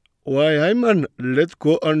 Why, I man, let's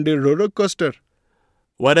go on the roller coaster.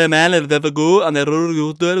 What a man, let's have a go on the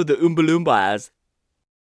roller coaster with the Oompa Loompas.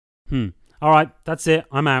 All right, that's it.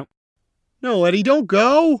 I'm out. No, Eddie, don't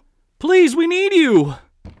go. Please, we need you.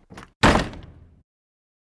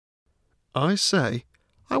 I say,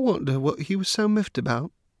 I wonder what he was so miffed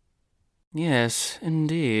about. Yes,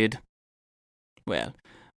 indeed. Well,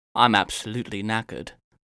 I'm absolutely knackered.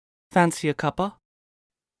 Fancy a cuppa?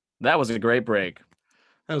 That was a great break.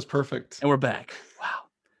 That was perfect. And we're back.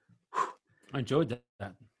 Wow. I enjoyed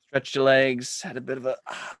that. Stretched your legs, had a bit of a...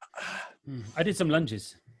 I did some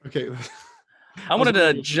lunges. Okay. I wanted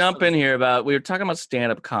to jump in here we were talking about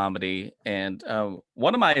stand-up comedy, and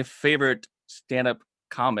one of my favorite stand-up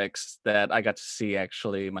comics that I got to see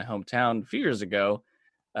actually in my hometown a few years ago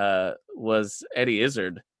was Eddy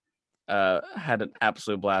Izzard. Had an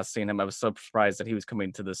absolute blast seeing him. I was so surprised that he was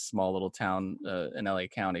coming to this small little town in LA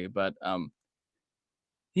County, but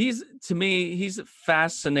he's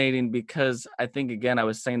fascinating because I think, again, I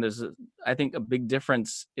was saying I think a big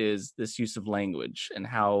difference is this use of language and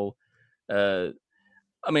how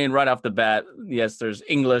right off the bat, yes, there's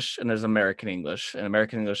English and there's American English, and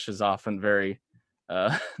American English is often very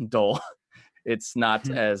dull. It's not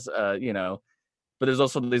as but there's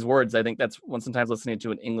also these words. I think that's sometimes listening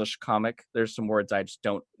to an English comic, there's some words I just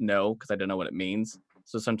don't know because I don't know what it means.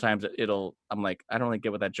 So sometimes I'm like, I don't really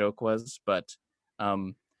get what that joke was. But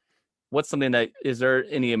what's something is there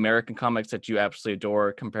any American comics that you absolutely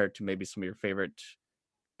adore compared to maybe some of your favorite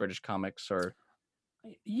British comics or?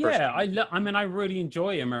 Yeah, I really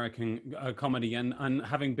enjoy American comedy, and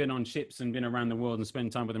having been on ships and been around the world and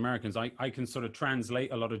spend time with Americans, I can sort of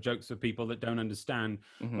translate a lot of jokes for people that don't understand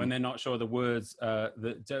when they're not sure the words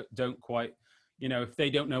that don't quite, if they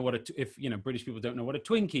don't know if British people don't know what a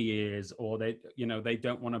Twinkie is, or they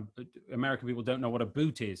don't want to, American people don't know what a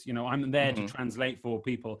boot is. I'm there to translate for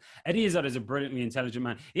people. Eddie Izzard is a brilliantly intelligent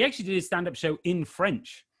man. He actually did his stand-up show in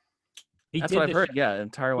French. That's what I've heard. Yeah, the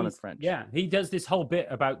entire one is French. Yeah, he does this whole bit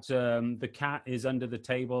about the cat is under the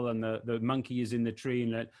table and the monkey is in the tree,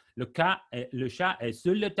 and le chat est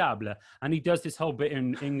sur la table. And he does this whole bit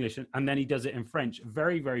in English, and then he does it in French.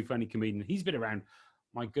 Very, very funny comedian. He's been around,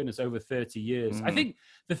 my goodness, over 30 years. I think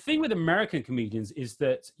the thing with American comedians is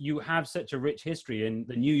that you have such a rich history in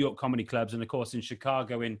the New York comedy clubs, and of course in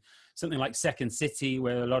Chicago, in something like Second City,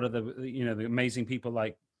 where a lot of the amazing people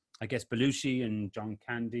like, I guess, Belushi and John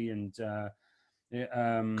Candy and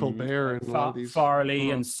Colbert and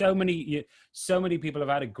Farley and so many people have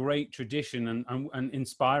had a great tradition and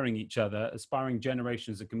inspiring each other, aspiring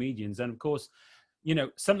generations of comedians. And of course,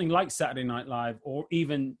 something like Saturday Night Live, or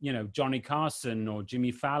even, Johnny Carson or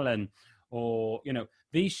Jimmy Fallon, or,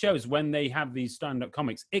 these shows, when they have these stand-up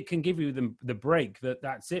comics, it can give you the break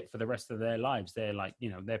that's it for the rest of their lives. They're like,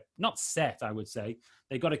 they're not set, I would say.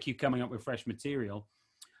 They got to keep coming up with fresh material.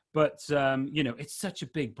 But, it's such a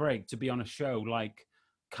big break to be on a show like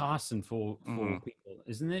Carson for people,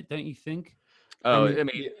 isn't it? Don't you think? Oh, I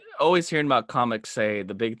mean, always hearing about comics say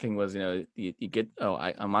the big thing was, you get,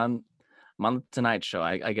 I'm on the Tonight Show.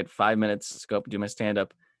 I get 5 minutes to go up and do my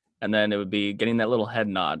stand-up. And then it would be getting that little head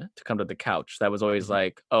nod to come to the couch. That was always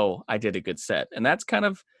like, oh, I did a good set. And that's kind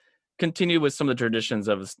of continued with some of the traditions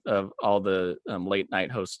of all the late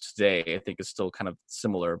night hosts today. I think is still kind of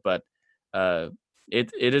similar, but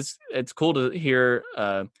it's cool to hear.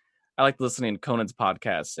 I like listening to Conan's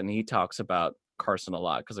podcast, and he talks about Carson a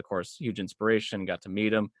lot because, of course, huge inspiration. Got to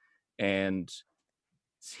meet him, and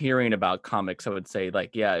hearing about comics, I would say,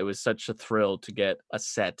 like, yeah, it was such a thrill to get a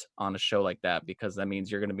set on a show like that, because that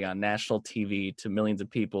means you're going to be on national TV to millions of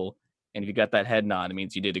people, and if you got that head nod, it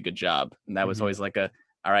means you did a good job. And that was always like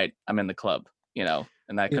all right, I'm in the club,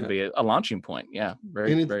 and that could be a launching point. Yeah,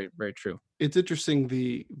 very, very, very true. It's interesting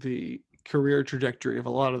the career trajectory of a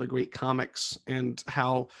lot of the great comics and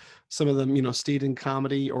how some of them, stayed in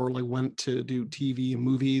comedy or like went to do TV and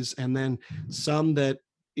movies, and then some that,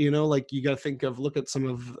 like you got to think of, look at some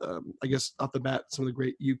of, I guess off the bat, some of the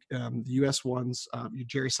great the U.S. ones,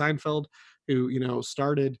 Jerry Seinfeld, who,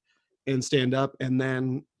 started in stand up and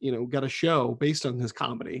then, got a show based on his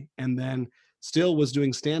comedy and then still was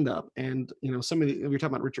doing stand up. And, some of we were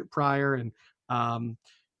talking about Richard Pryor and,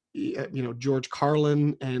 George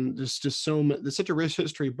Carlin, and there's just there's such a rich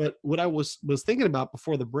history. But what I was thinking about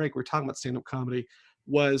before the break, we're talking about stand-up comedy,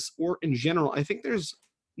 or in general, I think there's,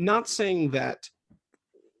 not saying that,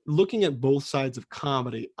 looking at both sides of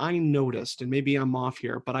comedy, I noticed, and maybe I'm off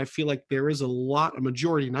here, but I feel like there is a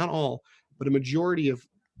majority, not all, but a majority of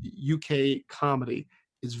UK comedy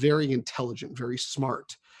is very intelligent, very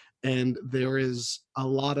smart, and there is a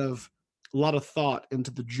lot of thought into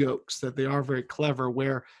the jokes, that they are very clever,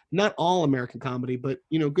 where not all American comedy, but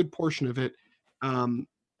a good portion of it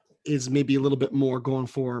is maybe a little bit more going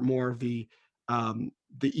for more of the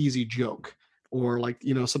easy joke, or like,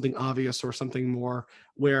 something obvious or something more,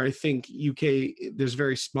 where I think UK, there's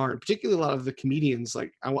very smart, particularly a lot of the comedians.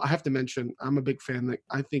 Like I have to mention, I'm a big fan, that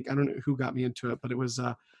I don't know who got me into it, but it was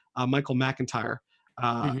Michael McIntyre.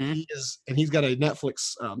 He's got a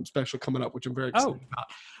Netflix special coming up, which I'm very excited about.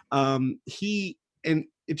 And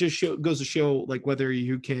it just goes to show, like, whether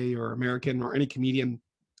you're UK or American or any comedian,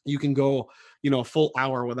 you can go, a full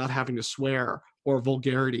hour without having to swear or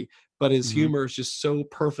vulgarity, but his humor is just so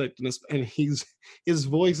perfect, and his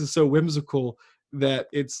voice is so whimsical that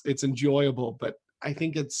it's enjoyable. But I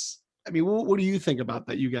think what do you think about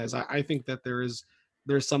that, you guys? I think that there's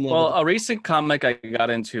some level. Well, a recent comic I got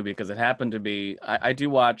into, because it happened to be, I do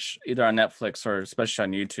watch either on Netflix or especially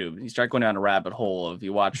on YouTube. You start going down a rabbit hole of,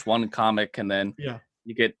 you watch one comic and then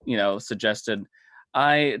you get, suggested.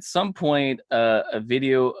 At some point, a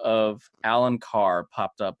video of Alan Carr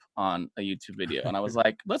popped up on a YouTube video, and I was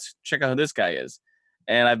like, let's check out who this guy is.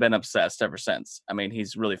 And I've been obsessed ever since. I mean,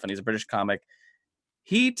 he's really funny. He's a British comic.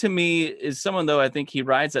 He, to me, is someone, though, I think he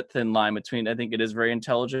rides that thin line between, I think it is very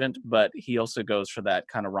intelligent, but he also goes for that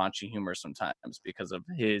kind of raunchy humor sometimes because of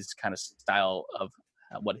his kind of style of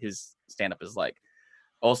what his stand-up is like.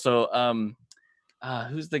 Also,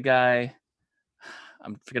 who's the guy?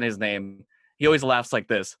 I'm forgetting his name. He always laughs like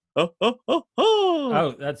this.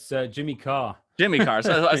 Oh, that's Jimmy Carr. Jimmy Carr.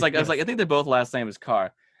 So I was like, I think their both last name is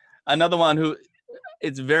Carr. Another one who,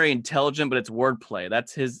 it's very intelligent, but it's wordplay.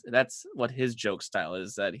 That's what his joke style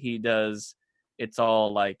is, that he does. It's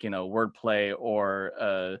all like, wordplay,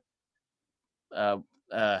 or trying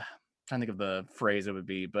to think of the phrase it would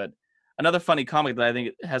be. But another funny comic that I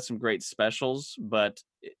think has some great specials, but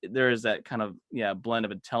there is that kind of blend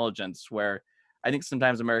of intelligence where I think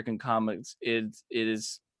sometimes American comics, it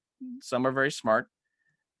is, some are very smart,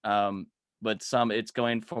 but some, it's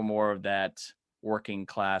going for more of that working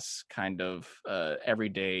class kind of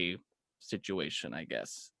everyday situation, I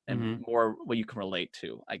guess, and more what you can relate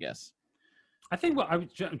to, I guess. I think I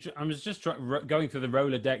was just going through the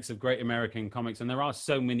Rolodex of great American comics, and there are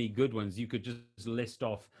so many good ones. You could just list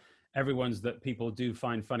off everyone's that people do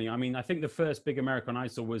find funny. I mean, I think the first big American I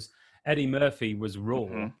saw was Eddie Murphy, was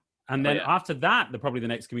Raw. And then after that, probably the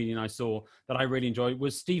next comedian I saw that I really enjoyed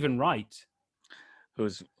was Stephen Wright.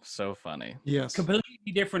 Who's so funny. Yes. Completely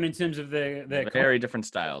different in terms of their very different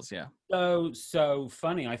styles, yeah. So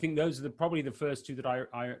funny. I think those are probably the first two that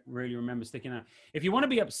I really remember sticking out. If you want to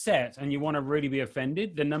be upset and you want to really be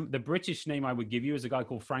offended, the British name I would give you is a guy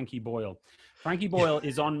called Frankie Boyle. Frankie Boyle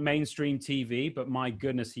is on mainstream TV, but my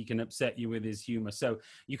goodness, he can upset you with his humor. So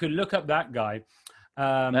you can look up that guy.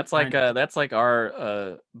 That's like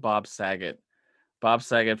our Bob Saget. Bob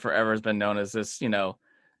Saget forever has been known as this,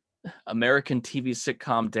 American TV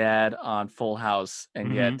sitcom dad on Full House,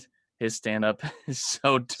 and yet his stand-up is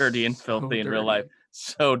so dirty and filthy in real life.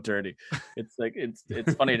 So dirty. It's like it's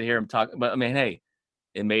funny to hear him talk, but I mean, hey,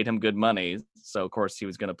 it made him good money, so of course he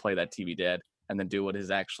was going to play that TV dad and then do what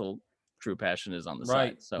his actual true passion is on the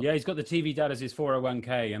side. So yeah, he's got the TV dad as his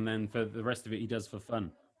 401k, and then for the rest of it, he does for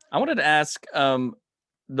fun. I wanted to ask,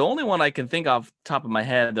 the only one I can think off the top of my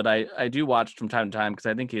head that I do watch from time to time, because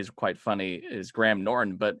I think he's quite funny, is Graham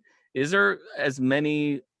Norton. But is there as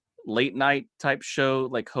many late night type show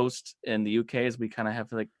like hosts in the UK as we kind of have?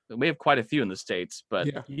 Like, we have quite a few in the States, but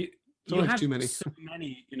you have too many. So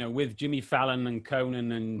many, with Jimmy Fallon and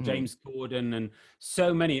Conan and James Corden and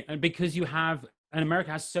so many. And because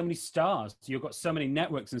America has so many stars, you've got so many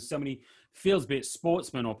networks and so many fields, be it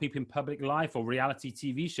sportsmen or people in public life or reality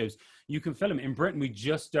TV shows. You can fill them. In Britain, we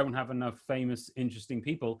just don't have enough famous, interesting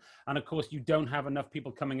people. And of course, you don't have enough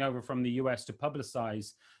people coming over from the US to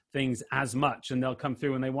publicize things as much, and they'll come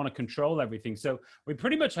through and they want to control everything. So we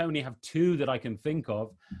pretty much only have two that I can think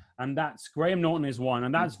of, and that's Graham Norton is one,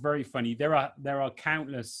 and that's very funny. There are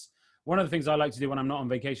countless. One of the things I like to do when I'm not on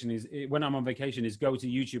vacation is go to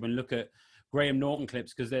YouTube and look at Graham Norton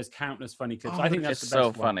clips, because there's countless funny clips. I think that's the best so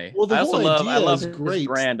one. funny. Well, I love his great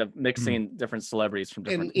brand of mixing different celebrities from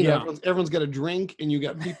different. And everyone's got a drink, and you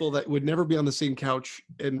got people that would never be on the same couch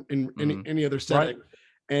in any other setting,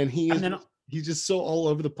 and he's just so all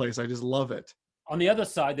over the place. I just love it. On the other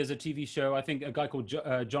side, there's a TV show. I think a guy called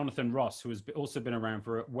Jonathan Ross, who has also been around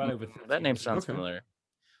for well over 30 years. That name sounds familiar.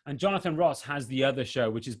 And Jonathan Ross has the other show,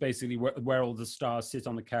 which is basically where all the stars sit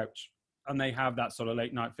on the couch. And they have that sort of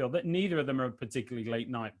late night feel. That neither of them are particularly late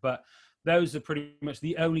night, but those are pretty much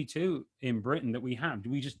the only two in Britain that we have.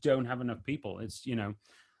 We just don't have enough people. It's,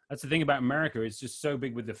 that's the thing about America. It's just so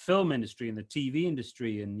big with the film industry and the TV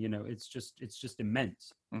industry, and it's just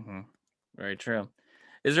immense. Mm-hmm. Very true.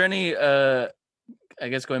 Is there any? I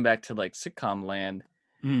guess going back to like sitcom land,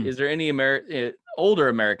 is there any older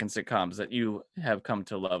American sitcoms that you have come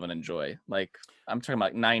to love and enjoy? Like I'm talking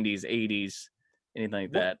about 90s, 80s, anything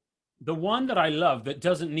like that. The one that I love that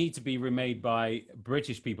doesn't need to be remade by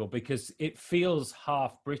British people because it feels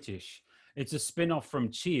half British. It's a spin-off from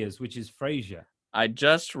Cheers, which is Frasier. I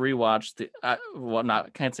just rewatched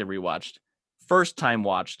can't say rewatched. First time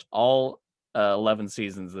watched all 11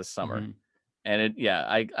 seasons this summer. Mm-hmm. And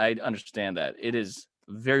I understand that. It is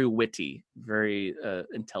very witty, very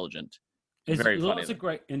intelligent. There's very lots funny. of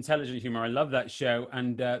great intelligent humor. I love that show.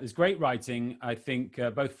 And there's great writing. I think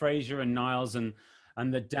both Frasier and Niles and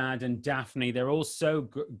the dad and Daphne, they're all so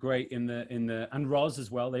great in the and Roz as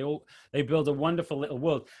well. They build a wonderful little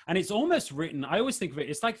world, and it's almost written. I always think of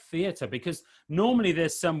it's like theater, because normally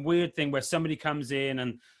there's some weird thing where somebody comes in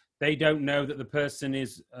and they don't know that the person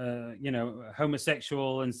is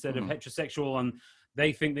homosexual instead of heterosexual, and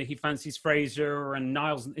they think that he fancies Frasier, and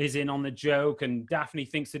Niles is in on the joke, and Daphne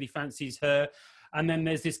thinks that he fancies her. And then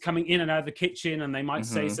there's this coming in and out of the kitchen, and they might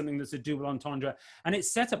say something that's a double entendre. And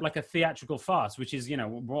it's set up like a theatrical farce, which is,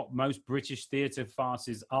 what most British theatre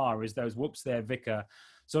farces are, is those whoops there, vicar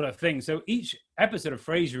sort of thing. So each episode of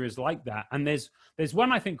Frasier is like that. And there's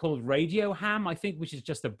one, I think, called Radio Ham, which is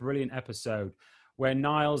just a brilliant episode where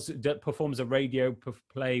Niles performs a radio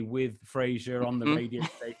play with Frasier on the radio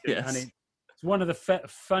station. Yes. And it's one of the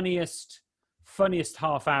funniest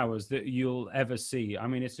half hours that you'll ever see. I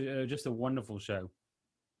mean, it's just a wonderful show.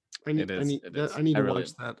 I need to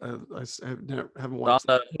watch that. I haven't watched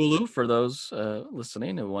it. Hulu, for those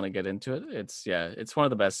listening who want to get into it. It's one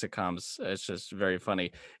of the best sitcoms. It's just very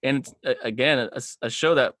funny. And it's, again, a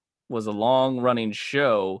show that was a long-running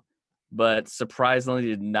show, but surprisingly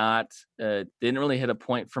didn't really hit a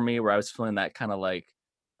point for me where I was feeling that kind of like,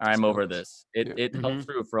 I'm over this. It held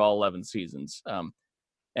through for all 11 seasons.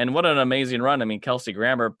 And what an amazing run. I mean, Kelsey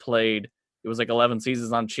Grammer played, it was like 11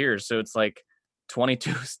 seasons on Cheers. So it's like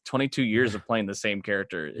 22 years of playing the same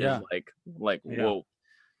character. Is like whoa.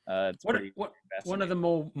 It's one of the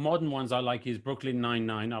more modern ones I like is Brooklyn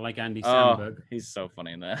Nine-Nine. I like Andy Samberg. He's so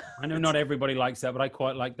funny in that. I know not everybody likes that, but I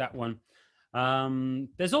quite like that one.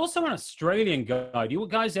 There's also an Australian guy. Do you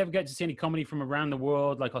guys ever get to see any comedy from around the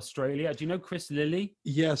world, like Australia? Do you know Chris Lilly?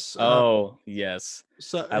 Yes. Yes.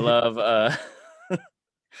 So, I love...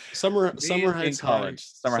 Summer Heights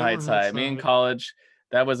High. Me in college,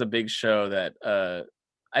 that was a big show that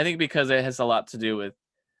I think because it has a lot to do with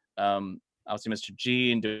obviously Mr.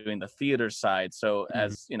 G and doing the theater side. So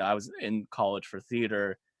as I was in college for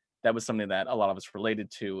theater, that was something that a lot of us related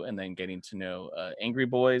to. And then getting to know Angry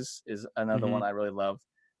Boys is another one I really love.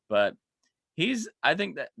 But I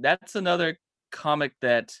think that's another comic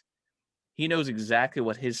that he knows exactly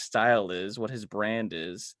what his style is, what his brand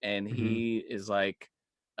is, and he is like.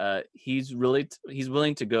 He's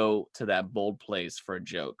willing to go to that bold place for a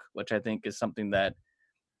joke, which I think is something that,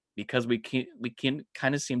 because we can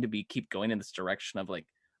kind of seem to keep going in this direction of like,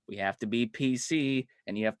 we have to be PC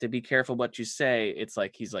and you have to be careful what you say. It's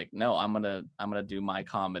like, he's like, no, I'm going to do my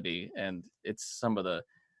comedy. And it's some of the,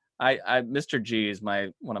 Mr. G is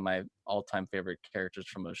one of my all time favorite characters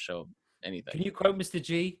from a show. Anything. Can you quote Mr.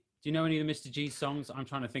 G? Do you know any of the Mr. G songs? I'm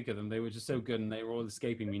trying to think of them. They were just so good, and they were all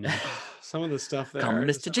escaping me now. Some of the stuff there. Come,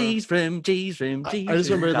 Mr. G's room, G's room, G's room. I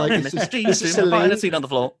just remember, like, Mr. G's room, find a seat on the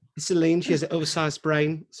floor. Celine, she has an oversized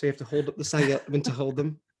brain, so you have to hold up the side when to hold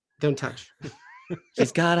them. Don't touch.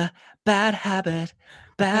 She's got a bad habit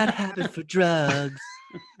for drugs.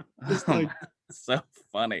 It's like so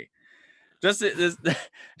funny. just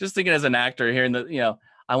thinking as an actor, hearing that,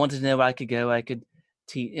 I wanted to know where I could go. I could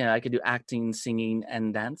I could do acting, singing,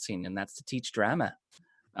 and dancing, and that's to teach drama.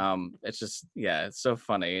 It's just, it's so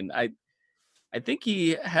funny, and I think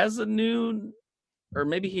he has a new, or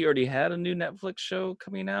maybe he already had a new Netflix show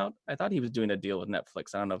coming out. I thought he was doing a deal with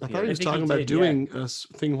Netflix. I don't know if I thought he was talking about doing a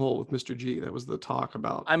thing hole with Mr. G. That was the talk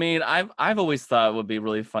about. I mean, I've always thought it would be a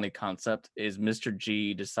really funny concept is Mr.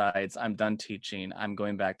 G decides I'm done teaching. I'm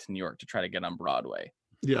going back to New York to try to get on Broadway.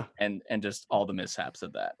 Yeah. And just all the mishaps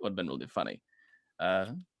of that would have been really funny.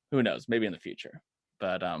 Who knows? Maybe in the future.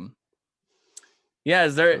 But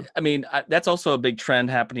is there? I mean, that's also a big trend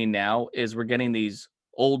happening now. Is we're getting these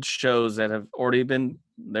old shows that have already been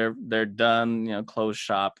they're done, closed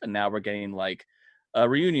shop, and now we're getting like a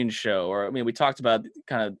reunion show. Or I mean, we talked about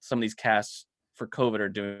kind of some of these casts for COVID are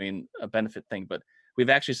doing a benefit thing, but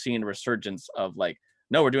we've actually seen a resurgence of like,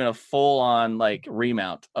 no, we're doing a full on like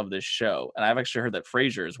remount of this show. And I've actually heard that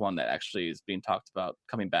Frasier is one that actually is being talked about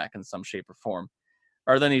coming back in some shape or form.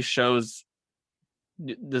 Are there any shows?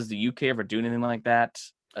 Does the UK ever do anything like that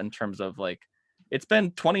in terms of like, it's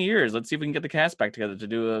been 20 years. Let's see if we can get the cast back together to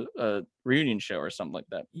do a reunion show or something like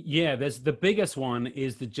that. Yeah, there's the biggest one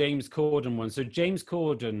is the James Corden one. So James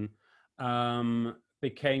Corden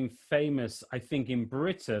became famous, I think, in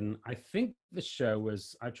Britain. I think the show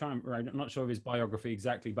was, I'm not sure of his biography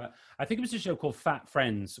exactly, but I think it was a show called Fat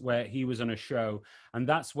Friends where he was on a show. And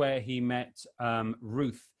that's where he met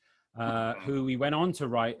Ruth, who he went on to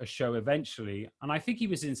write a show eventually. And I think he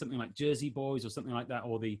was in something like Jersey Boys or something like that,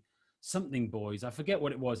 or the Something Boys. I forget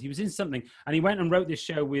what it was. He was in something, and he went and wrote this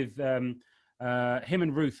show with him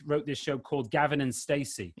and Ruth wrote this show called Gavin and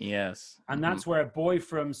Stacey. Yes. And that's where a boy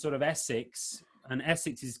from sort of Essex, and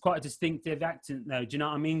Essex is quite a distinctive accent though. Do you know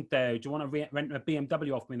what I mean though? Do you want to rent a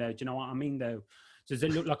BMW off me though? Do you know what I mean though? Does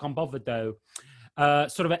it look like I'm bothered though?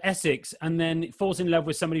 Sort of at Essex, and then falls in love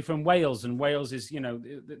with somebody from Wales. And Wales is,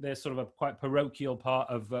 they're sort of a quite parochial part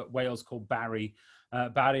of Wales called Barry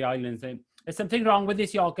Island. There's something wrong with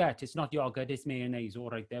this yogurt. It's not yogurt, it's mayonnaise. All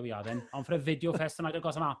right, there we are then. On for a video fest tonight. I've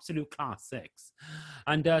got some absolute classics.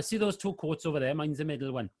 And see those two quotes over there? Mine's the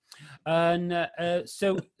middle one. And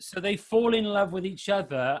so they fall in love with each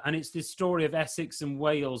other, and it's this story of Essex and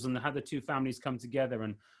Wales and how the two families come together.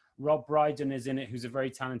 And Rob Brydon is in it, who's a very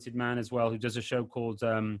talented man as well, who does a show called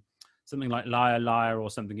something like Liar Liar or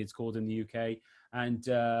something it's called in the UK. And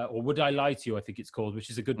or Would I Lie to You, I think it's called, which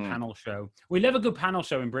is a good panel show. We love a good panel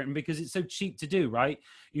show in Britain because it's so cheap to do, right?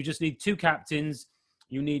 You just need 2 captains,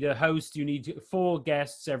 you need a host, you need 4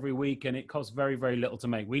 guests every week, and it costs very, very little to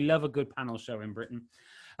make. We love a good panel show in Britain.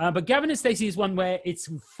 But Gavin and Stacey is one where it's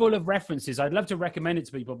full of references. I'd love to recommend it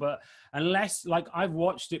to people, but unless, like, I've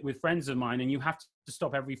watched it with friends of mine, and you have to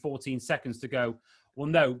stop every 14 seconds to go, well,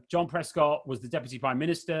 no, John Prescott was the Deputy Prime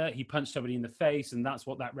Minister. He punched somebody in the face, and that's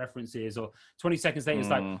what that reference is. Or 20 seconds later, it's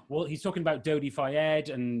like, well, he's talking about Dodi Fayed,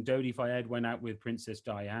 and Dodi Fayed went out with Princess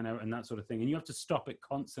Diana and that sort of thing. And you have to stop it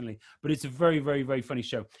constantly. But it's a very, very, very funny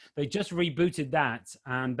show. They just rebooted that,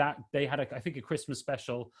 and that they had, I think, a Christmas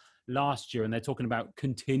special last year, and they're talking about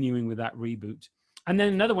continuing with that reboot. And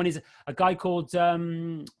then another one is a guy called,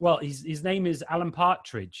 his name is Alan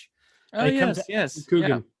Partridge. Oh, yes. Coogan.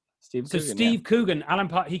 Yeah. Steve Coogan,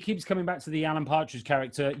 he keeps coming back to the Alan Partridge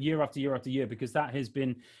character year after year after year because that has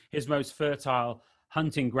been his most fertile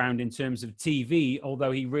hunting ground in terms of TV,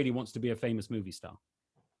 although he really wants to be a famous movie star.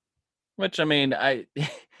 Which, I mean,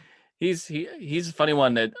 he's a funny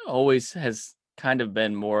one that always has kind of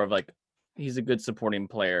been more of like, he's a good supporting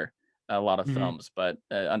player in a lot of films, but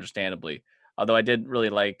understandably. Although I did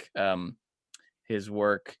really like his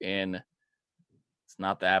work in, it's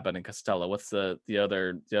not the Abbott and Costello. What's the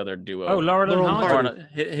other duo? Oh, Laurel and Hardy.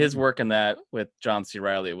 His work in that with John C.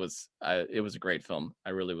 Reilly, it was a great film.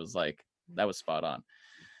 I really was like, that was spot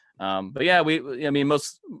on. But yeah,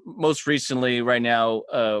 most recently right now,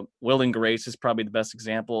 Will and Grace is probably the best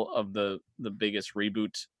example of the biggest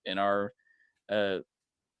reboot in our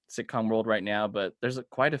sitcom world right now. But there's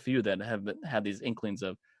quite a few that have had these inklings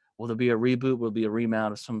of, will there be a reboot? Will there be a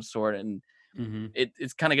remount of some sort? And it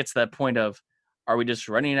kind of gets to that point of, are we just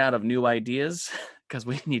running out of new ideas because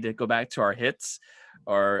we need to go back to our hits?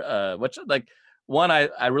 Or which, like, one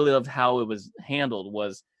I really loved how it was handled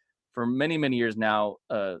was, for many, many years now,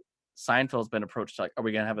 Seinfeld's been approached like, are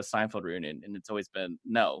we going to have a Seinfeld reunion? And it's always been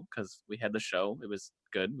no, because we had the show. It was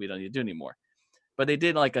good. We don't need to do anymore. But they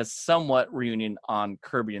did like a somewhat reunion on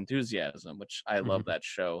Curb Your Enthusiasm, which I love that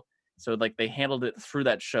show. So like they handled it through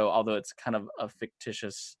that show, although it's kind of a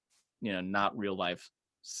fictitious, not real life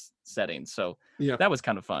setting. So that was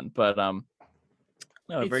kind of fun. But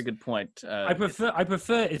No, very good point. I prefer.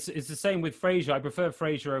 It's the same with Frasier. I prefer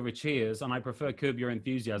Frasier over Cheers, and I prefer Curb Your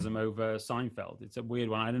Enthusiasm over Seinfeld. It's a weird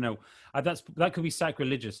one. I don't know. That could be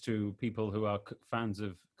sacrilegious to people who are fans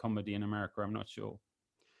of comedy in America. I'm not sure.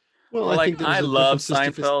 Well, Well, I think I love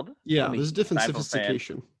Seinfeld. Yeah, I'm a there's a different Seinfeld fan.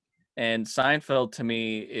 sophistication. And Seinfeld to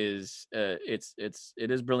me is it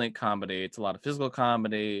is brilliant comedy. It's a lot of physical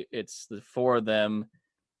comedy. It's the four of them,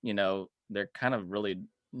 they're kind of really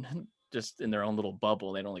just in their own little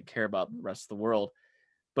bubble. They don't really care about the rest of the world.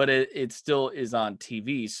 But it still is on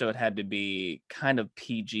TV, so it had to be kind of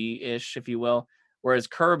PG-ish, if you will. Whereas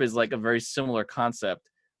Curb is like a very similar concept,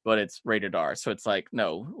 but it's rated R. So it's like,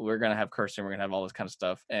 no, we're gonna have cursing, we're gonna have all this kind of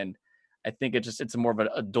stuff. And I think it's more of an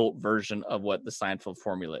adult version of what the Seinfeld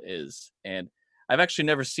formula is. And I've actually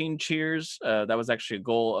never seen Cheers. That was actually a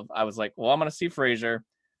goal of, I was like, well, I'm going to see Frasier.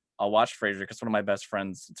 I'll watch Frasier because one of my best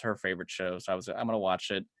friends, it's her favorite show. So I'm going to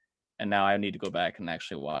watch it. And now I need to go back and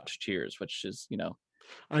actually watch Cheers, which is,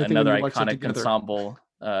 another iconic ensemble.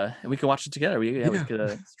 And we can watch it together. We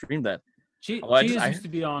could stream that. Cheers used to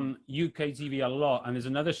be on UK TV a lot. And there's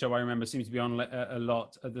another show I remember seems to be on a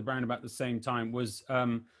lot at around about the same time was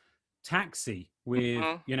Taxi with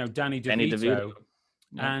Danny DeVito,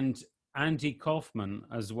 and Andy Kaufman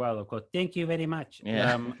as well. Of course, thank you very much.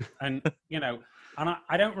 Yeah. And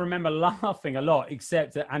I don't remember laughing a lot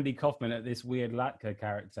except at Andy Kaufman at this weird Latka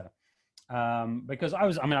character, because I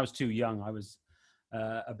was too young. I was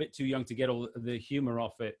a bit too young to get all the humor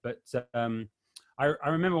off it. But I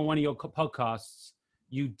remember one of your podcasts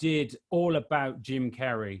you did all about Jim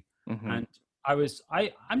Carrey, and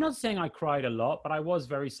I'm not saying I cried a lot, but I was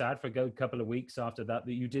very sad for a good couple of weeks after that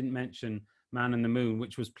you didn't mention Man in the Moon,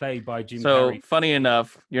 which was played by Jim Carrey. So funny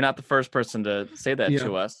enough, you're not the first person to say that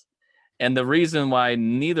to us. And the reason why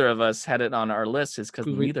neither of us had it on our list is because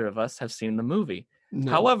neither of us have seen the movie.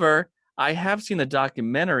 No. However, I have seen the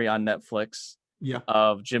documentary on Netflix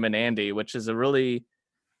of Jim and Andy, which is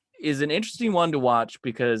an interesting one to watch,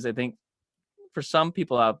 because I think for some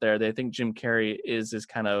people out there, they think Jim Carrey is this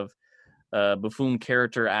kind of buffoon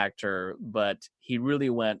character actor, but he really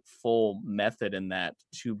went full method in that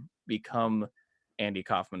to become Andy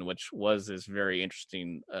Kaufman, which was this very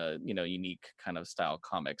interesting, unique kind of style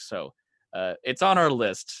comic. So it's on our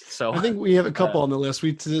list. So I think we have a couple on the list.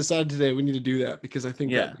 We decided today we need to do that because I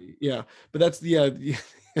think but that's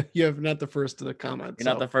you have not the first to the comment. You're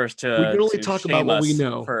not the first to. We can only talk about what we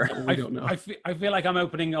know. What we don't know. I feel like I'm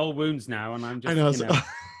opening old wounds now, and I'm just. I know.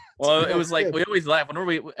 Well, it was like we always laugh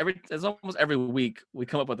whenever it's almost every week we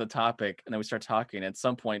come up with a topic and then we start talking. At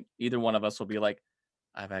some point, either one of us will be like,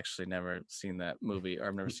 "I've actually never seen that movie," or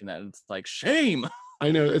 "I've never seen that." And it's like, shame.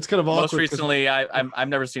 I know, it's kind of awkward. Most recently, I've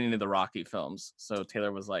never seen any of the Rocky films, so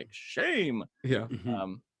Taylor was like, shame. Yeah.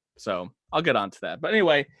 So I'll get on to that. But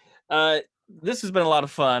anyway, this has been a lot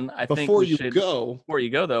of fun. Before you go,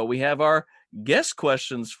 though, we have our guest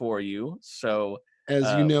questions for you. So. As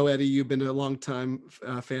you know, Eddie, you've been a long-time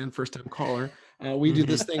fan, first-time caller. We do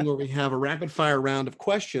this thing where we have a rapid-fire round of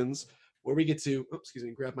questions where we get to,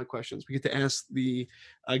 grab my questions. We get to ask the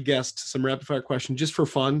guest some rapid-fire questions just for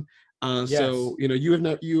fun. So, you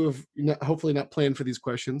have hopefully not planned for these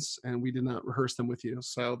questions, and we did not rehearse them with you.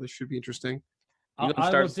 So this should be interesting. I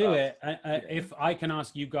will do it if I can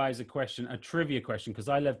ask you guys a trivia question, because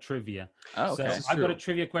I love trivia. Oh, okay. So I've got a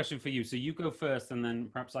trivia question for you. So you go first, and then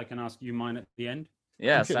perhaps I can ask you mine at the end.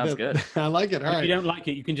 Yeah, okay, sounds good. I like it. All right. If you don't like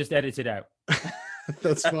it, you can just edit it out.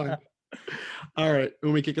 That's fine. All right.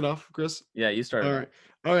 When we kick it off, Chris? Yeah, you start.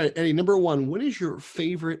 All right, Eddie, number one, what is your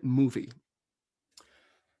favorite movie?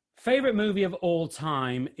 Favorite movie of all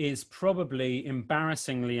time is probably,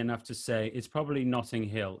 embarrassingly enough to say, it's probably Notting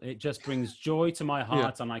Hill. It just brings joy to my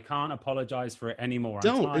heart, and I can't apologize for it anymore.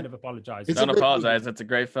 I'm tired of apologizing. Don't apologize. It's a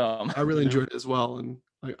great film. I really enjoyed it as well, and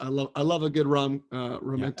I love a good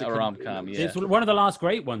romantic rom-com. Yeah, it's one of the last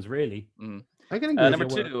great ones, really. Mm. I can number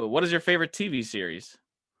two. What is your favorite TV series?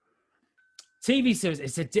 TV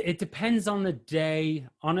series, it depends on the day.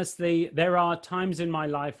 Honestly, there are times in my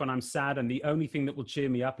life when I'm sad and the only thing that will cheer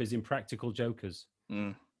me up is Impractical Jokers,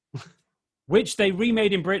 which they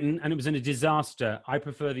remade in Britain and it was a disaster. I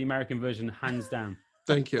prefer the American version, hands down.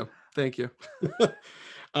 Thank you.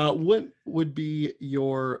 What would be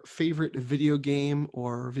your favorite video game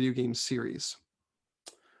or video game series?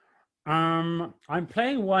 I'm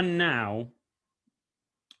playing one now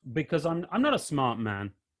because I'm not a smart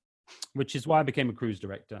man, which is why I became a cruise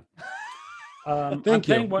director. Thank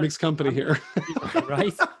you. Mixed company here.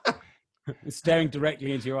 Right? Staring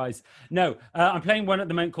directly into your eyes. No, I'm playing one at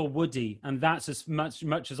the moment called Woody, and that's as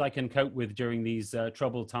much as I can cope with during these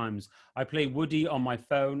troubled times. I play Woody on my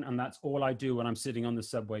phone, and that's all I do when I'm sitting on the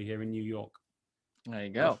subway here in New York. There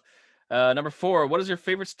you go. Number 4, what is your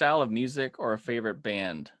favorite style of music or a favorite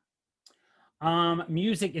band?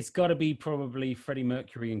 Music, it's got to be probably Freddie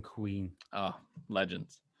Mercury and Queen. Oh,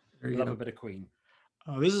 legends. Love a bit of Queen.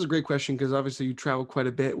 This is a great question because obviously you travel quite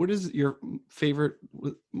a bit. What is your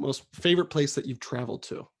most favorite place that you've traveled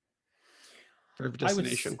to? Favorite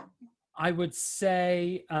destination? I would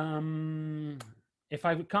say, if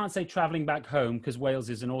I can't say traveling back home, because Wales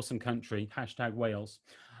is an awesome country, #Wales,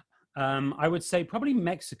 I would say probably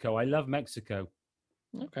Mexico. I love Mexico.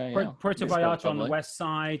 Okay. Puerto Vallarta on the west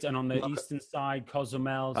side, and on the eastern side,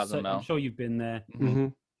 Cozumel. So I'm sure you've been there. Mm-hmm.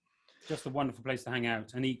 Just a wonderful place to hang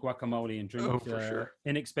out and eat guacamole and drink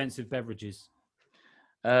inexpensive beverages.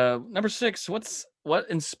 Number 6, what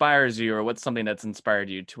inspires you, or what's something that's inspired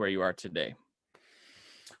you to where you are today?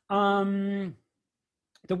 The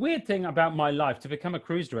weird thing about my life, to become a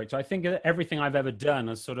cruise director, I think everything I've ever done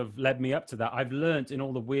has sort of led me up to that. I've learned in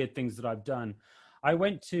all the weird things that I've done. I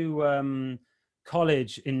went to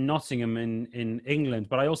college in Nottingham in England,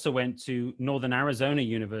 but I also went to Northern Arizona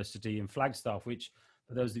University in Flagstaff, which,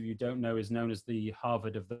 for those of you who don't know, is known as the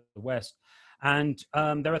Harvard of the West. And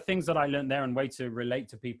there are things that I learned there and way to relate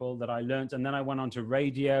to people that I learned. And then I went on to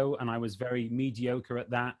radio, and I was very mediocre at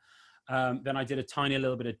that. Then I did a tiny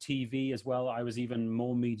little bit of TV as well. I was even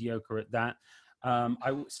more mediocre at that.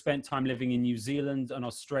 I spent time living in New Zealand and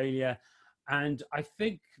Australia. And I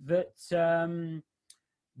think that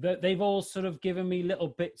that they've all sort of given me little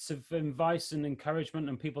bits of advice and encouragement,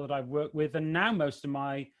 and people that I've worked with. And now most of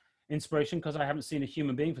my inspiration, because I haven't seen a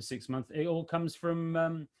human being for 6 months, it all comes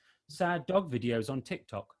from sad dog videos on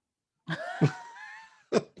TikTok.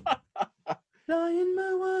 Flying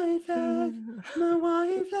my white flag.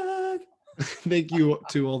 Thank you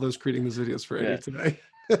to all those creating those videos for Eddy today.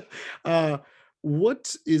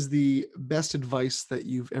 What is the best advice that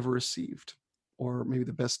you've ever received, or maybe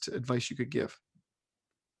the best advice you could give?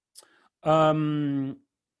 On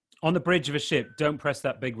the bridge of a ship, don't press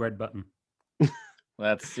that big red button.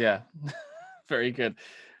 That's very good.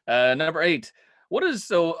 Number 8,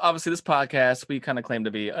 so obviously this podcast, we kind of claim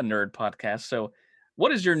to be a nerd podcast. So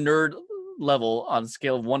what is your nerd level on a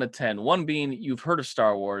scale of 1 to 10? 1 being you've heard of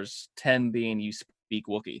Star Wars, 10 being you speak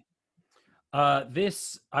Wookiee.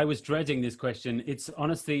 I was dreading this question. It's a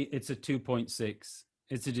 2.6.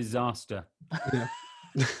 It's a disaster. Yeah.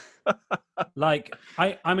 Like,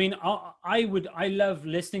 I love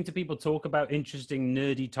listening to people talk about interesting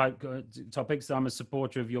nerdy type topics. I'm a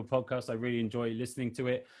supporter of your podcast. I really enjoy listening to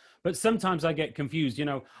it, but sometimes I get confused.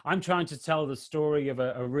 I'm trying to tell the story of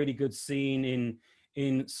a really good scene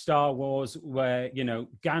in Star Wars where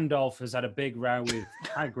Gandalf has had a big row with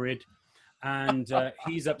Hagrid, and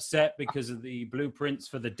he's upset because of the blueprints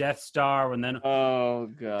for the Death Star, and then oh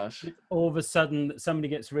gosh, all of a sudden somebody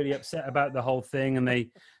gets really upset about the whole thing, and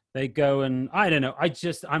they go, and I don't know. I'm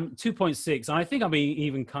 2.6, and I think I'm being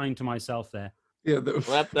even kind to myself there. Yeah,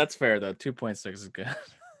 well, that's fair though. 2.6 is good.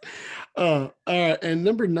 All right, and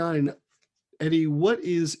number 9, Eddy, what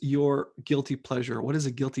is your guilty pleasure? What is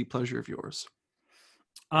a guilty pleasure of yours?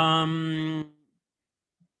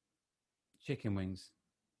 Chicken wings.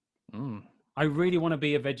 I really want to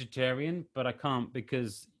be a vegetarian, but I can't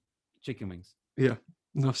because chicken wings. Yeah,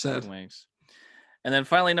 enough said. Chicken wings. And then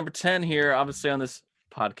finally, number 10 here, obviously on this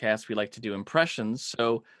podcast, we like to do impressions.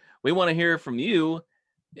 So we want to hear from you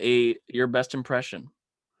your best impression.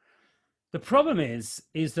 The problem is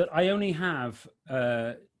that I only have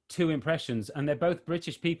 2 impressions, and they're both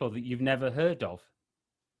British people that you've never heard of.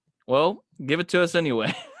 Well, give it to us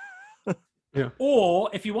anyway. Yeah. Or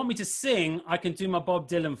if you want me to sing, I can do my Bob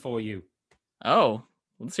Dylan for you. Oh,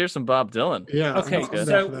 let's hear some Bob Dylan. Yeah. Okay.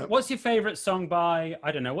 So what's your favorite song by,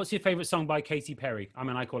 I don't know, what's your favorite song by Katy Perry? I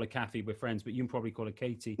mean, I call her Kathy, we're friends, but you can probably call her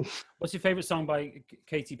Katy. What's your favorite song by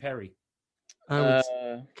Katy Perry?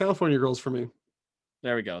 California Girls for me.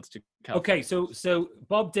 There we go. Let's do California. Okay. So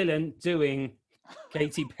Bob Dylan doing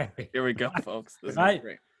Katy Perry. Here we go, folks. This is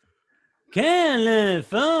great.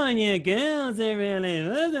 California girls are really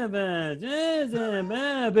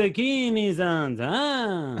bikinis on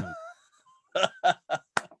top.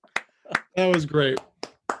 That was great.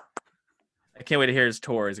 I can't wait to hear his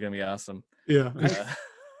tour. It's gonna be awesome. Yeah.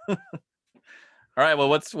 All right. Well,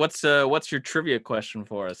 what's your trivia question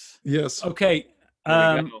for us? Yes. Okay.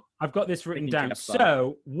 I've got this written down.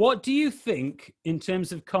 So, what do you think in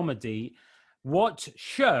terms of comedy? What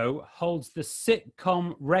show holds the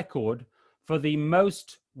sitcom record for the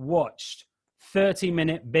most watched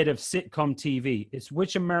 30-minute bit of sitcom TV? It's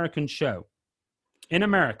which American show in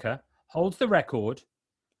America holds the record?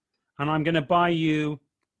 And I'm going to buy you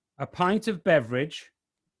a pint of beverage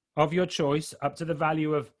of your choice up to the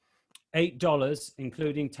value of $8,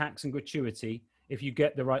 including tax and gratuity, if you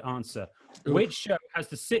get the right answer. Oof. Which show has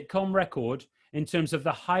the sitcom record in terms of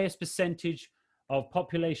the highest percentage of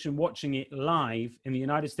population watching it live in the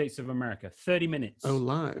United States of America? 30 minutes. Oh,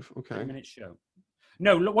 live. Okay. 30-minute show.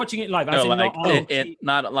 No, watching it live. As No, in like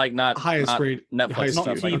not on not highest not rate, Netflix, highest not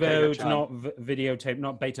stuff like okay, TiVoed, gotcha. not videotape,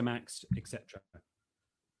 not Betamax, etc.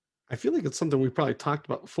 I feel like it's something we probably talked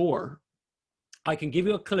about before. I can give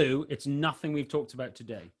you a clue. It's nothing we've talked about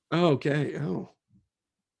today. Oh, okay. Oh.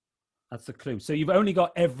 That's the clue. So you've only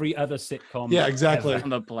got every other sitcom. Yeah, exactly. ever. on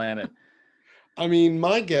the planet. I mean,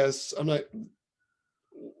 my guess, I'm not.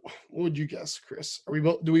 What would you guess, Chris? Are we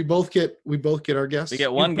both? Do we both get our guess? We get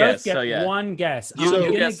You one both guess. get So yeah, one guess. you, So- you I'm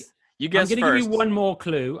gonna, guess. You I'm guess going to first. give you one more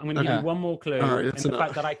clue. I'm going to give Okay. you one more clue. All right, in that's the enough.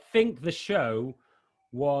 fact that I think the show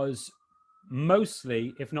was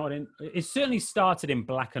mostly, if not in, it certainly started in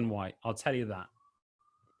black and white. I'll tell you that.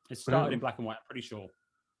 It started in black and white. I'm pretty sure.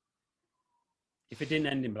 If it didn't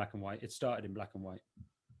end in black and white, it started in black and white.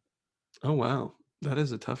 Oh wow, that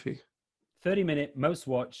is a toughie. 30-minute, most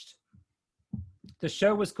watched. The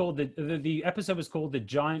show was called the episode was called The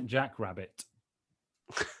Giant Jackrabbit.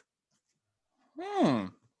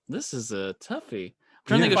 This is a toughie.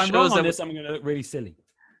 I'm Yeah. trying to If think I'm of wrong shows on that this, I'm going to look really silly.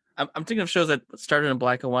 I'm thinking of shows that started in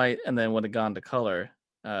black and white and then would have gone to color,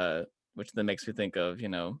 which then makes me think of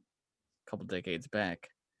a couple decades back.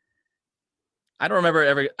 I don't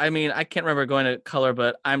remember I can't remember going to color,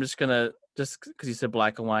 but I'm just because you said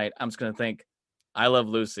black and white, I'm just gonna think I Love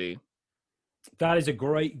Lucy. That is a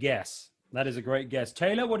great guess.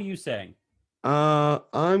 Taylor, what are you saying?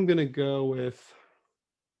 I'm gonna go with.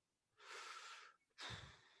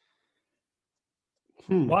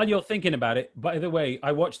 While you're thinking about it, by the way,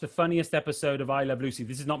 I watched the funniest episode of I Love Lucy.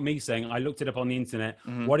 This is not me saying, I looked it up on the internet.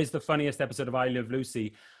 Mhm. What is the funniest episode of I Love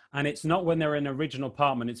Lucy? And it's not when they're in an original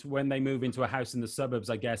apartment. It's when they move into a house in the suburbs,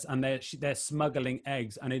 I guess. And they're smuggling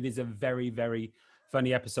eggs. And it is a very, very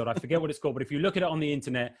funny episode. I forget what it's called, but if you look at it on the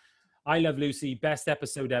internet, I Love Lucy, best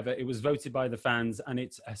episode ever. It was voted by the fans and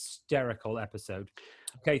it's a hysterical episode.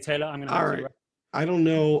 Okay, Taylor, I'm going to... All right. I don't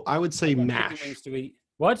know. I would say MASH. Wings to eat.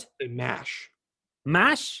 What? Say MASH.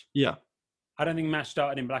 MASH? Yeah. I don't think MASH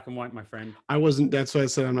started in black and white, my friend. I wasn't. That's why I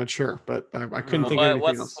said I'm not sure, but I couldn't think of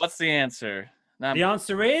anything else. What's the answer? The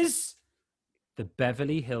answer is the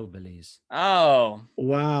Beverly Hillbillies. Oh,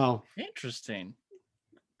 Wow. interesting.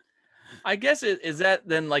 I guess is that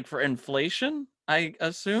then like for inflation? I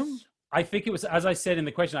assume I think it was, as I said in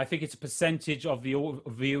the question, I think it's a percentage of the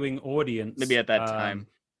viewing audience. maybe at that time.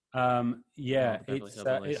 Yeah, Beverly it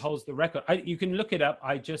Hillbillies. holds the record. You can look it up.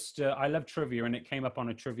 I love trivia, and it came up on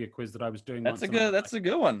a trivia quiz that I was doing. That's a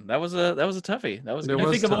good one. That was a toughie. That was There good.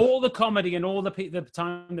 was Think of tough. all the comedy and all the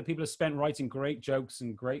time that people have spent writing great jokes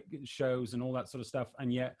and great shows and all that sort of stuff,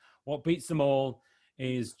 and yet what beats them all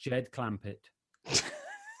is Jed Clampett.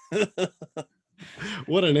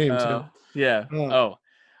 What a name, too. Yeah. Oh.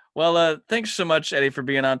 Well, thanks so much, Eddie, for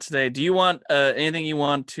being on today. Do you want anything you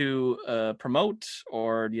want to promote,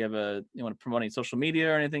 or do you want to promote any social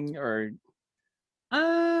media or anything, or?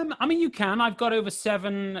 I mean, you can. I've got over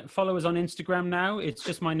 7 followers on Instagram now. It's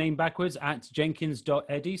just my name backwards at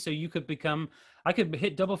jenkins.eddy. So you could I could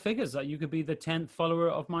hit double figures. You could be the 10th follower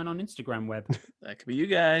of mine on Instagram web. That could be you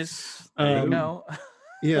guys. There you go.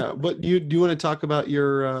 Yeah, but do you want to talk about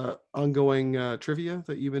your ongoing trivia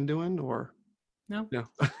that you've been doing, or? No.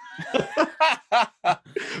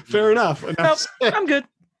 Fair enough. Nope, I'm good. No,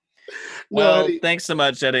 Well, thanks so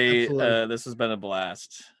much, Eddie. Absolutely. This has been a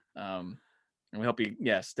blast. And we hope you,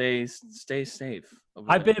 stay safe.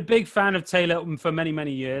 I've been a big fan of Taylor for many,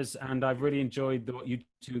 many years, and I've really enjoyed what you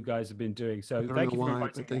two guys have been doing. So don't thank know you for why,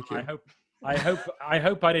 inviting but me. thank you. I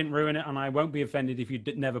hope I didn't ruin it, and I won't be offended if you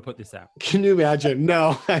never put this out. Can you imagine?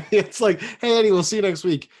 No, it's like, hey, Eddie, we'll see you next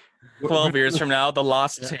week. 12 years from now, the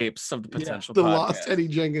lost tapes of the potential the podcast. lost Eddy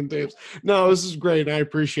Jenkins tapes. No, this is great. I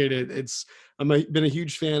appreciate it. Been a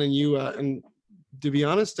huge fan, and you and to be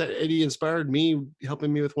honest, Eddie inspired me,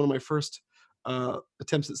 helping me with one of my first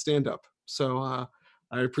attempts at stand-up. So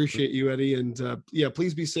I appreciate you, Eddie, and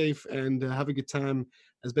please be safe and have a good time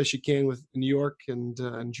as best you can with New York, and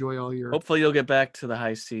enjoy all your. Hopefully you'll get back to the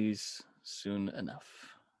high seas soon enough,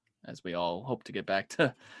 as we all hope to get back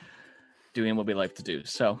to doing what we like to do.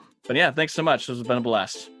 So, but yeah, thanks so much. This has been a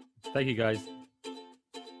blast. Thank you, guys.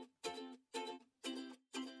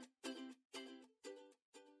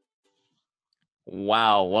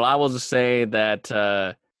 Wow. Well, I will just say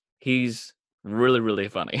that he's really, really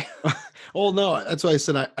funny. Oh no, that's why I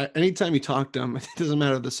said anytime you talk to him, it doesn't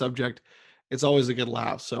matter the subject, it's always a good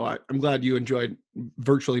laugh. So I'm glad you enjoyed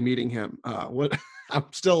virtually meeting him. I'm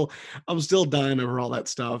still dying over all that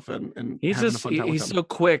stuff, and He's having just a fun time with he's him. so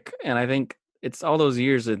quick, and I think it's all those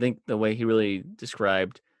years. I think the way he really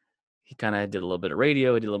described, he kind of did a little bit of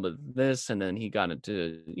radio, he did a little bit of this, and then he got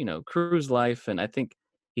into, cruise life. And I think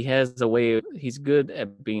he has a way, he's good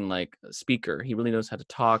at being like a speaker. He really knows how to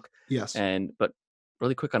talk. Yes. But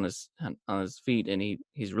really quick on his feet, and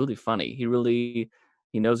he's really funny.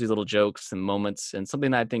 He knows these little jokes and moments. And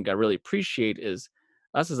something that I think I really appreciate is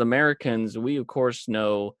us as Americans, we of course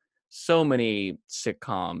know so many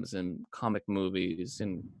sitcoms and comic movies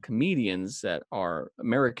and comedians that are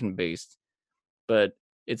American based, but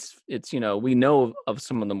it's we know of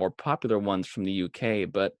some of the more popular ones from the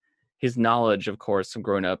UK, but his knowledge, of course, of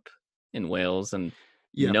growing up in Wales and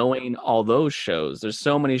knowing all those shows. There's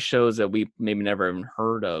so many shows that we maybe never even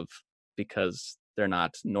heard of because they're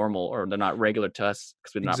not normal or they're not regular to us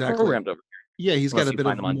because we're not programmed over Yeah, here. he's got a bit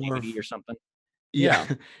of them on more DVD or something. Yeah.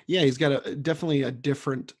 Yeah, he's got definitely a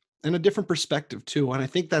different perspective too. And I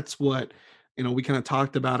think that's what, we kind of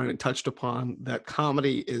talked about and touched upon, that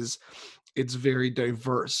comedy it's very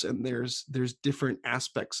diverse, and there's different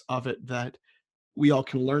aspects of it that we all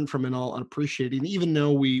can learn from and all appreciate. And even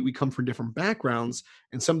though we come from different backgrounds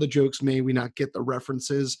and some of the jokes we not get the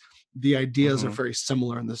references, the ideas are very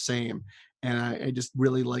similar and the same. And I just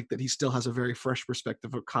really like that he still has a very fresh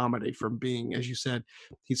perspective of comedy from being, as you said,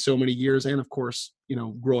 he's so many years, and of course,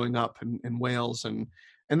 growing up in Wales and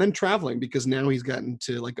then traveling, because now he's gotten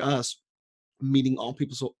to, like us, meeting all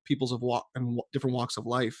peoples of walk and different walks of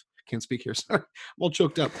life. Can't speak here, sorry, I'm all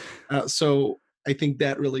choked up. So I think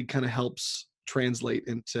that really kind of helps translate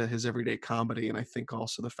into his everyday comedy. And I think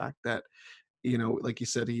also the fact that, like you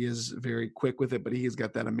said, he is very quick with it, but he's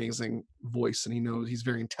got that amazing voice, and he knows he's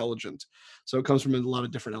very intelligent. So it comes from a lot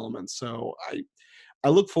of different elements. So I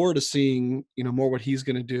look forward to seeing, more what he's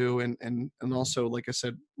going to do. And also, like I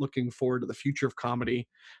said, looking forward to the future of comedy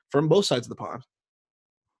from both sides of the pond.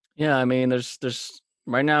 Yeah. I mean, there's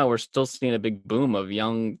right now we're still seeing a big boom of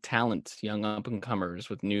young talent, young up and comers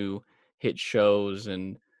with new hit shows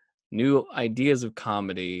and new ideas of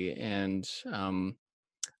comedy. And,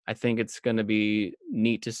 I think it's going to be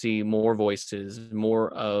neat to see more voices,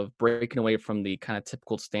 more of breaking away from the kind of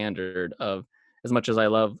typical standard of, as much as I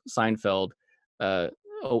love Seinfeld,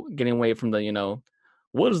 getting away from the,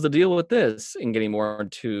 what is the deal with this, and getting more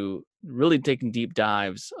into really taking deep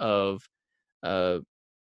dives of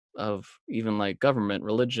even like government,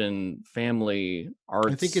 religion, family,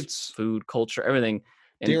 arts, I think it's food, culture, everything,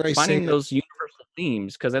 and dare I finding say those universal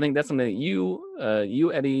themes. Because I think that's something that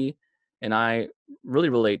you, Eddie, and I really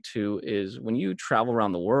relate to, is when you travel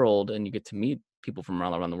around the world and you get to meet people from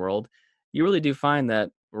all around the world, you really do find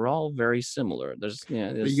that we're all very similar. There's the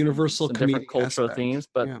universal some different comedic cultural aspect. themes,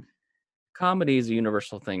 but comedy is a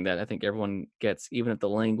universal thing that I think everyone gets, even if the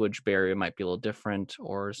language barrier might be a little different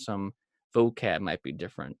or some vocab might be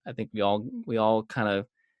different. I think we all kind of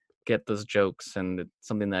get those jokes, and it's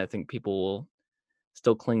something that I think people will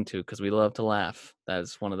still cling to because we love to laugh. That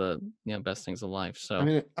is one of the best things of life. So I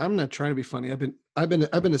mean, I'm not trying to be funny. I've been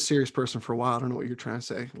a serious person for a while. I don't know what you're trying to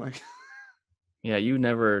say. Like, yeah, you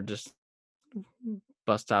never just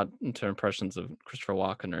bust out into impressions of Christopher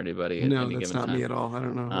Walken or anybody. No, at any that's given not time. Me at all. I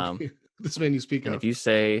don't know this man you speak and of. If you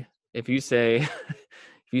say if you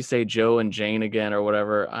say Joe and Jane again or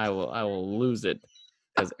whatever, I will lose it,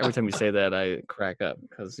 because every time you say that I crack up,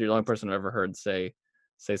 because you're the only person I've ever heard say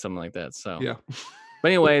something like that. So yeah. But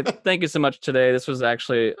anyway, thank you so much today. This was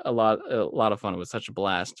actually a lot of fun. It was such a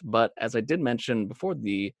blast. But as I did mention before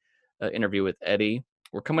the interview with Eddie,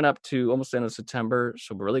 we're coming up to almost the end of September,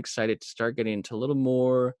 so we're really excited to start getting into a little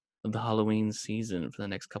more of the Halloween season for the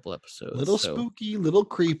next couple episodes. A little spooky, little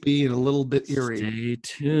creepy, and a little bit eerie. Stay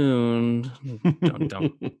tuned. Dun,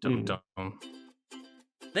 dun, dun, dun.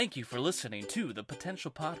 Thank you for listening to the Potential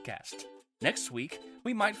Podcast. Next week,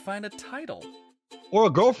 we might find a title. Or a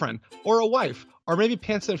girlfriend, or a wife, or maybe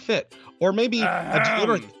pants that fit, or maybe a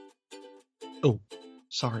deodorant. Oh,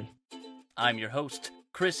 sorry. I'm your host,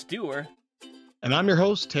 Chris Dewar. And I'm your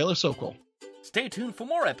host, Taylor Sokol. Stay tuned for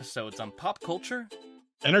more episodes on pop culture,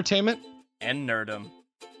 entertainment, and nerdom.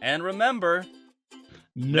 And remember,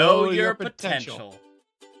 know your potential.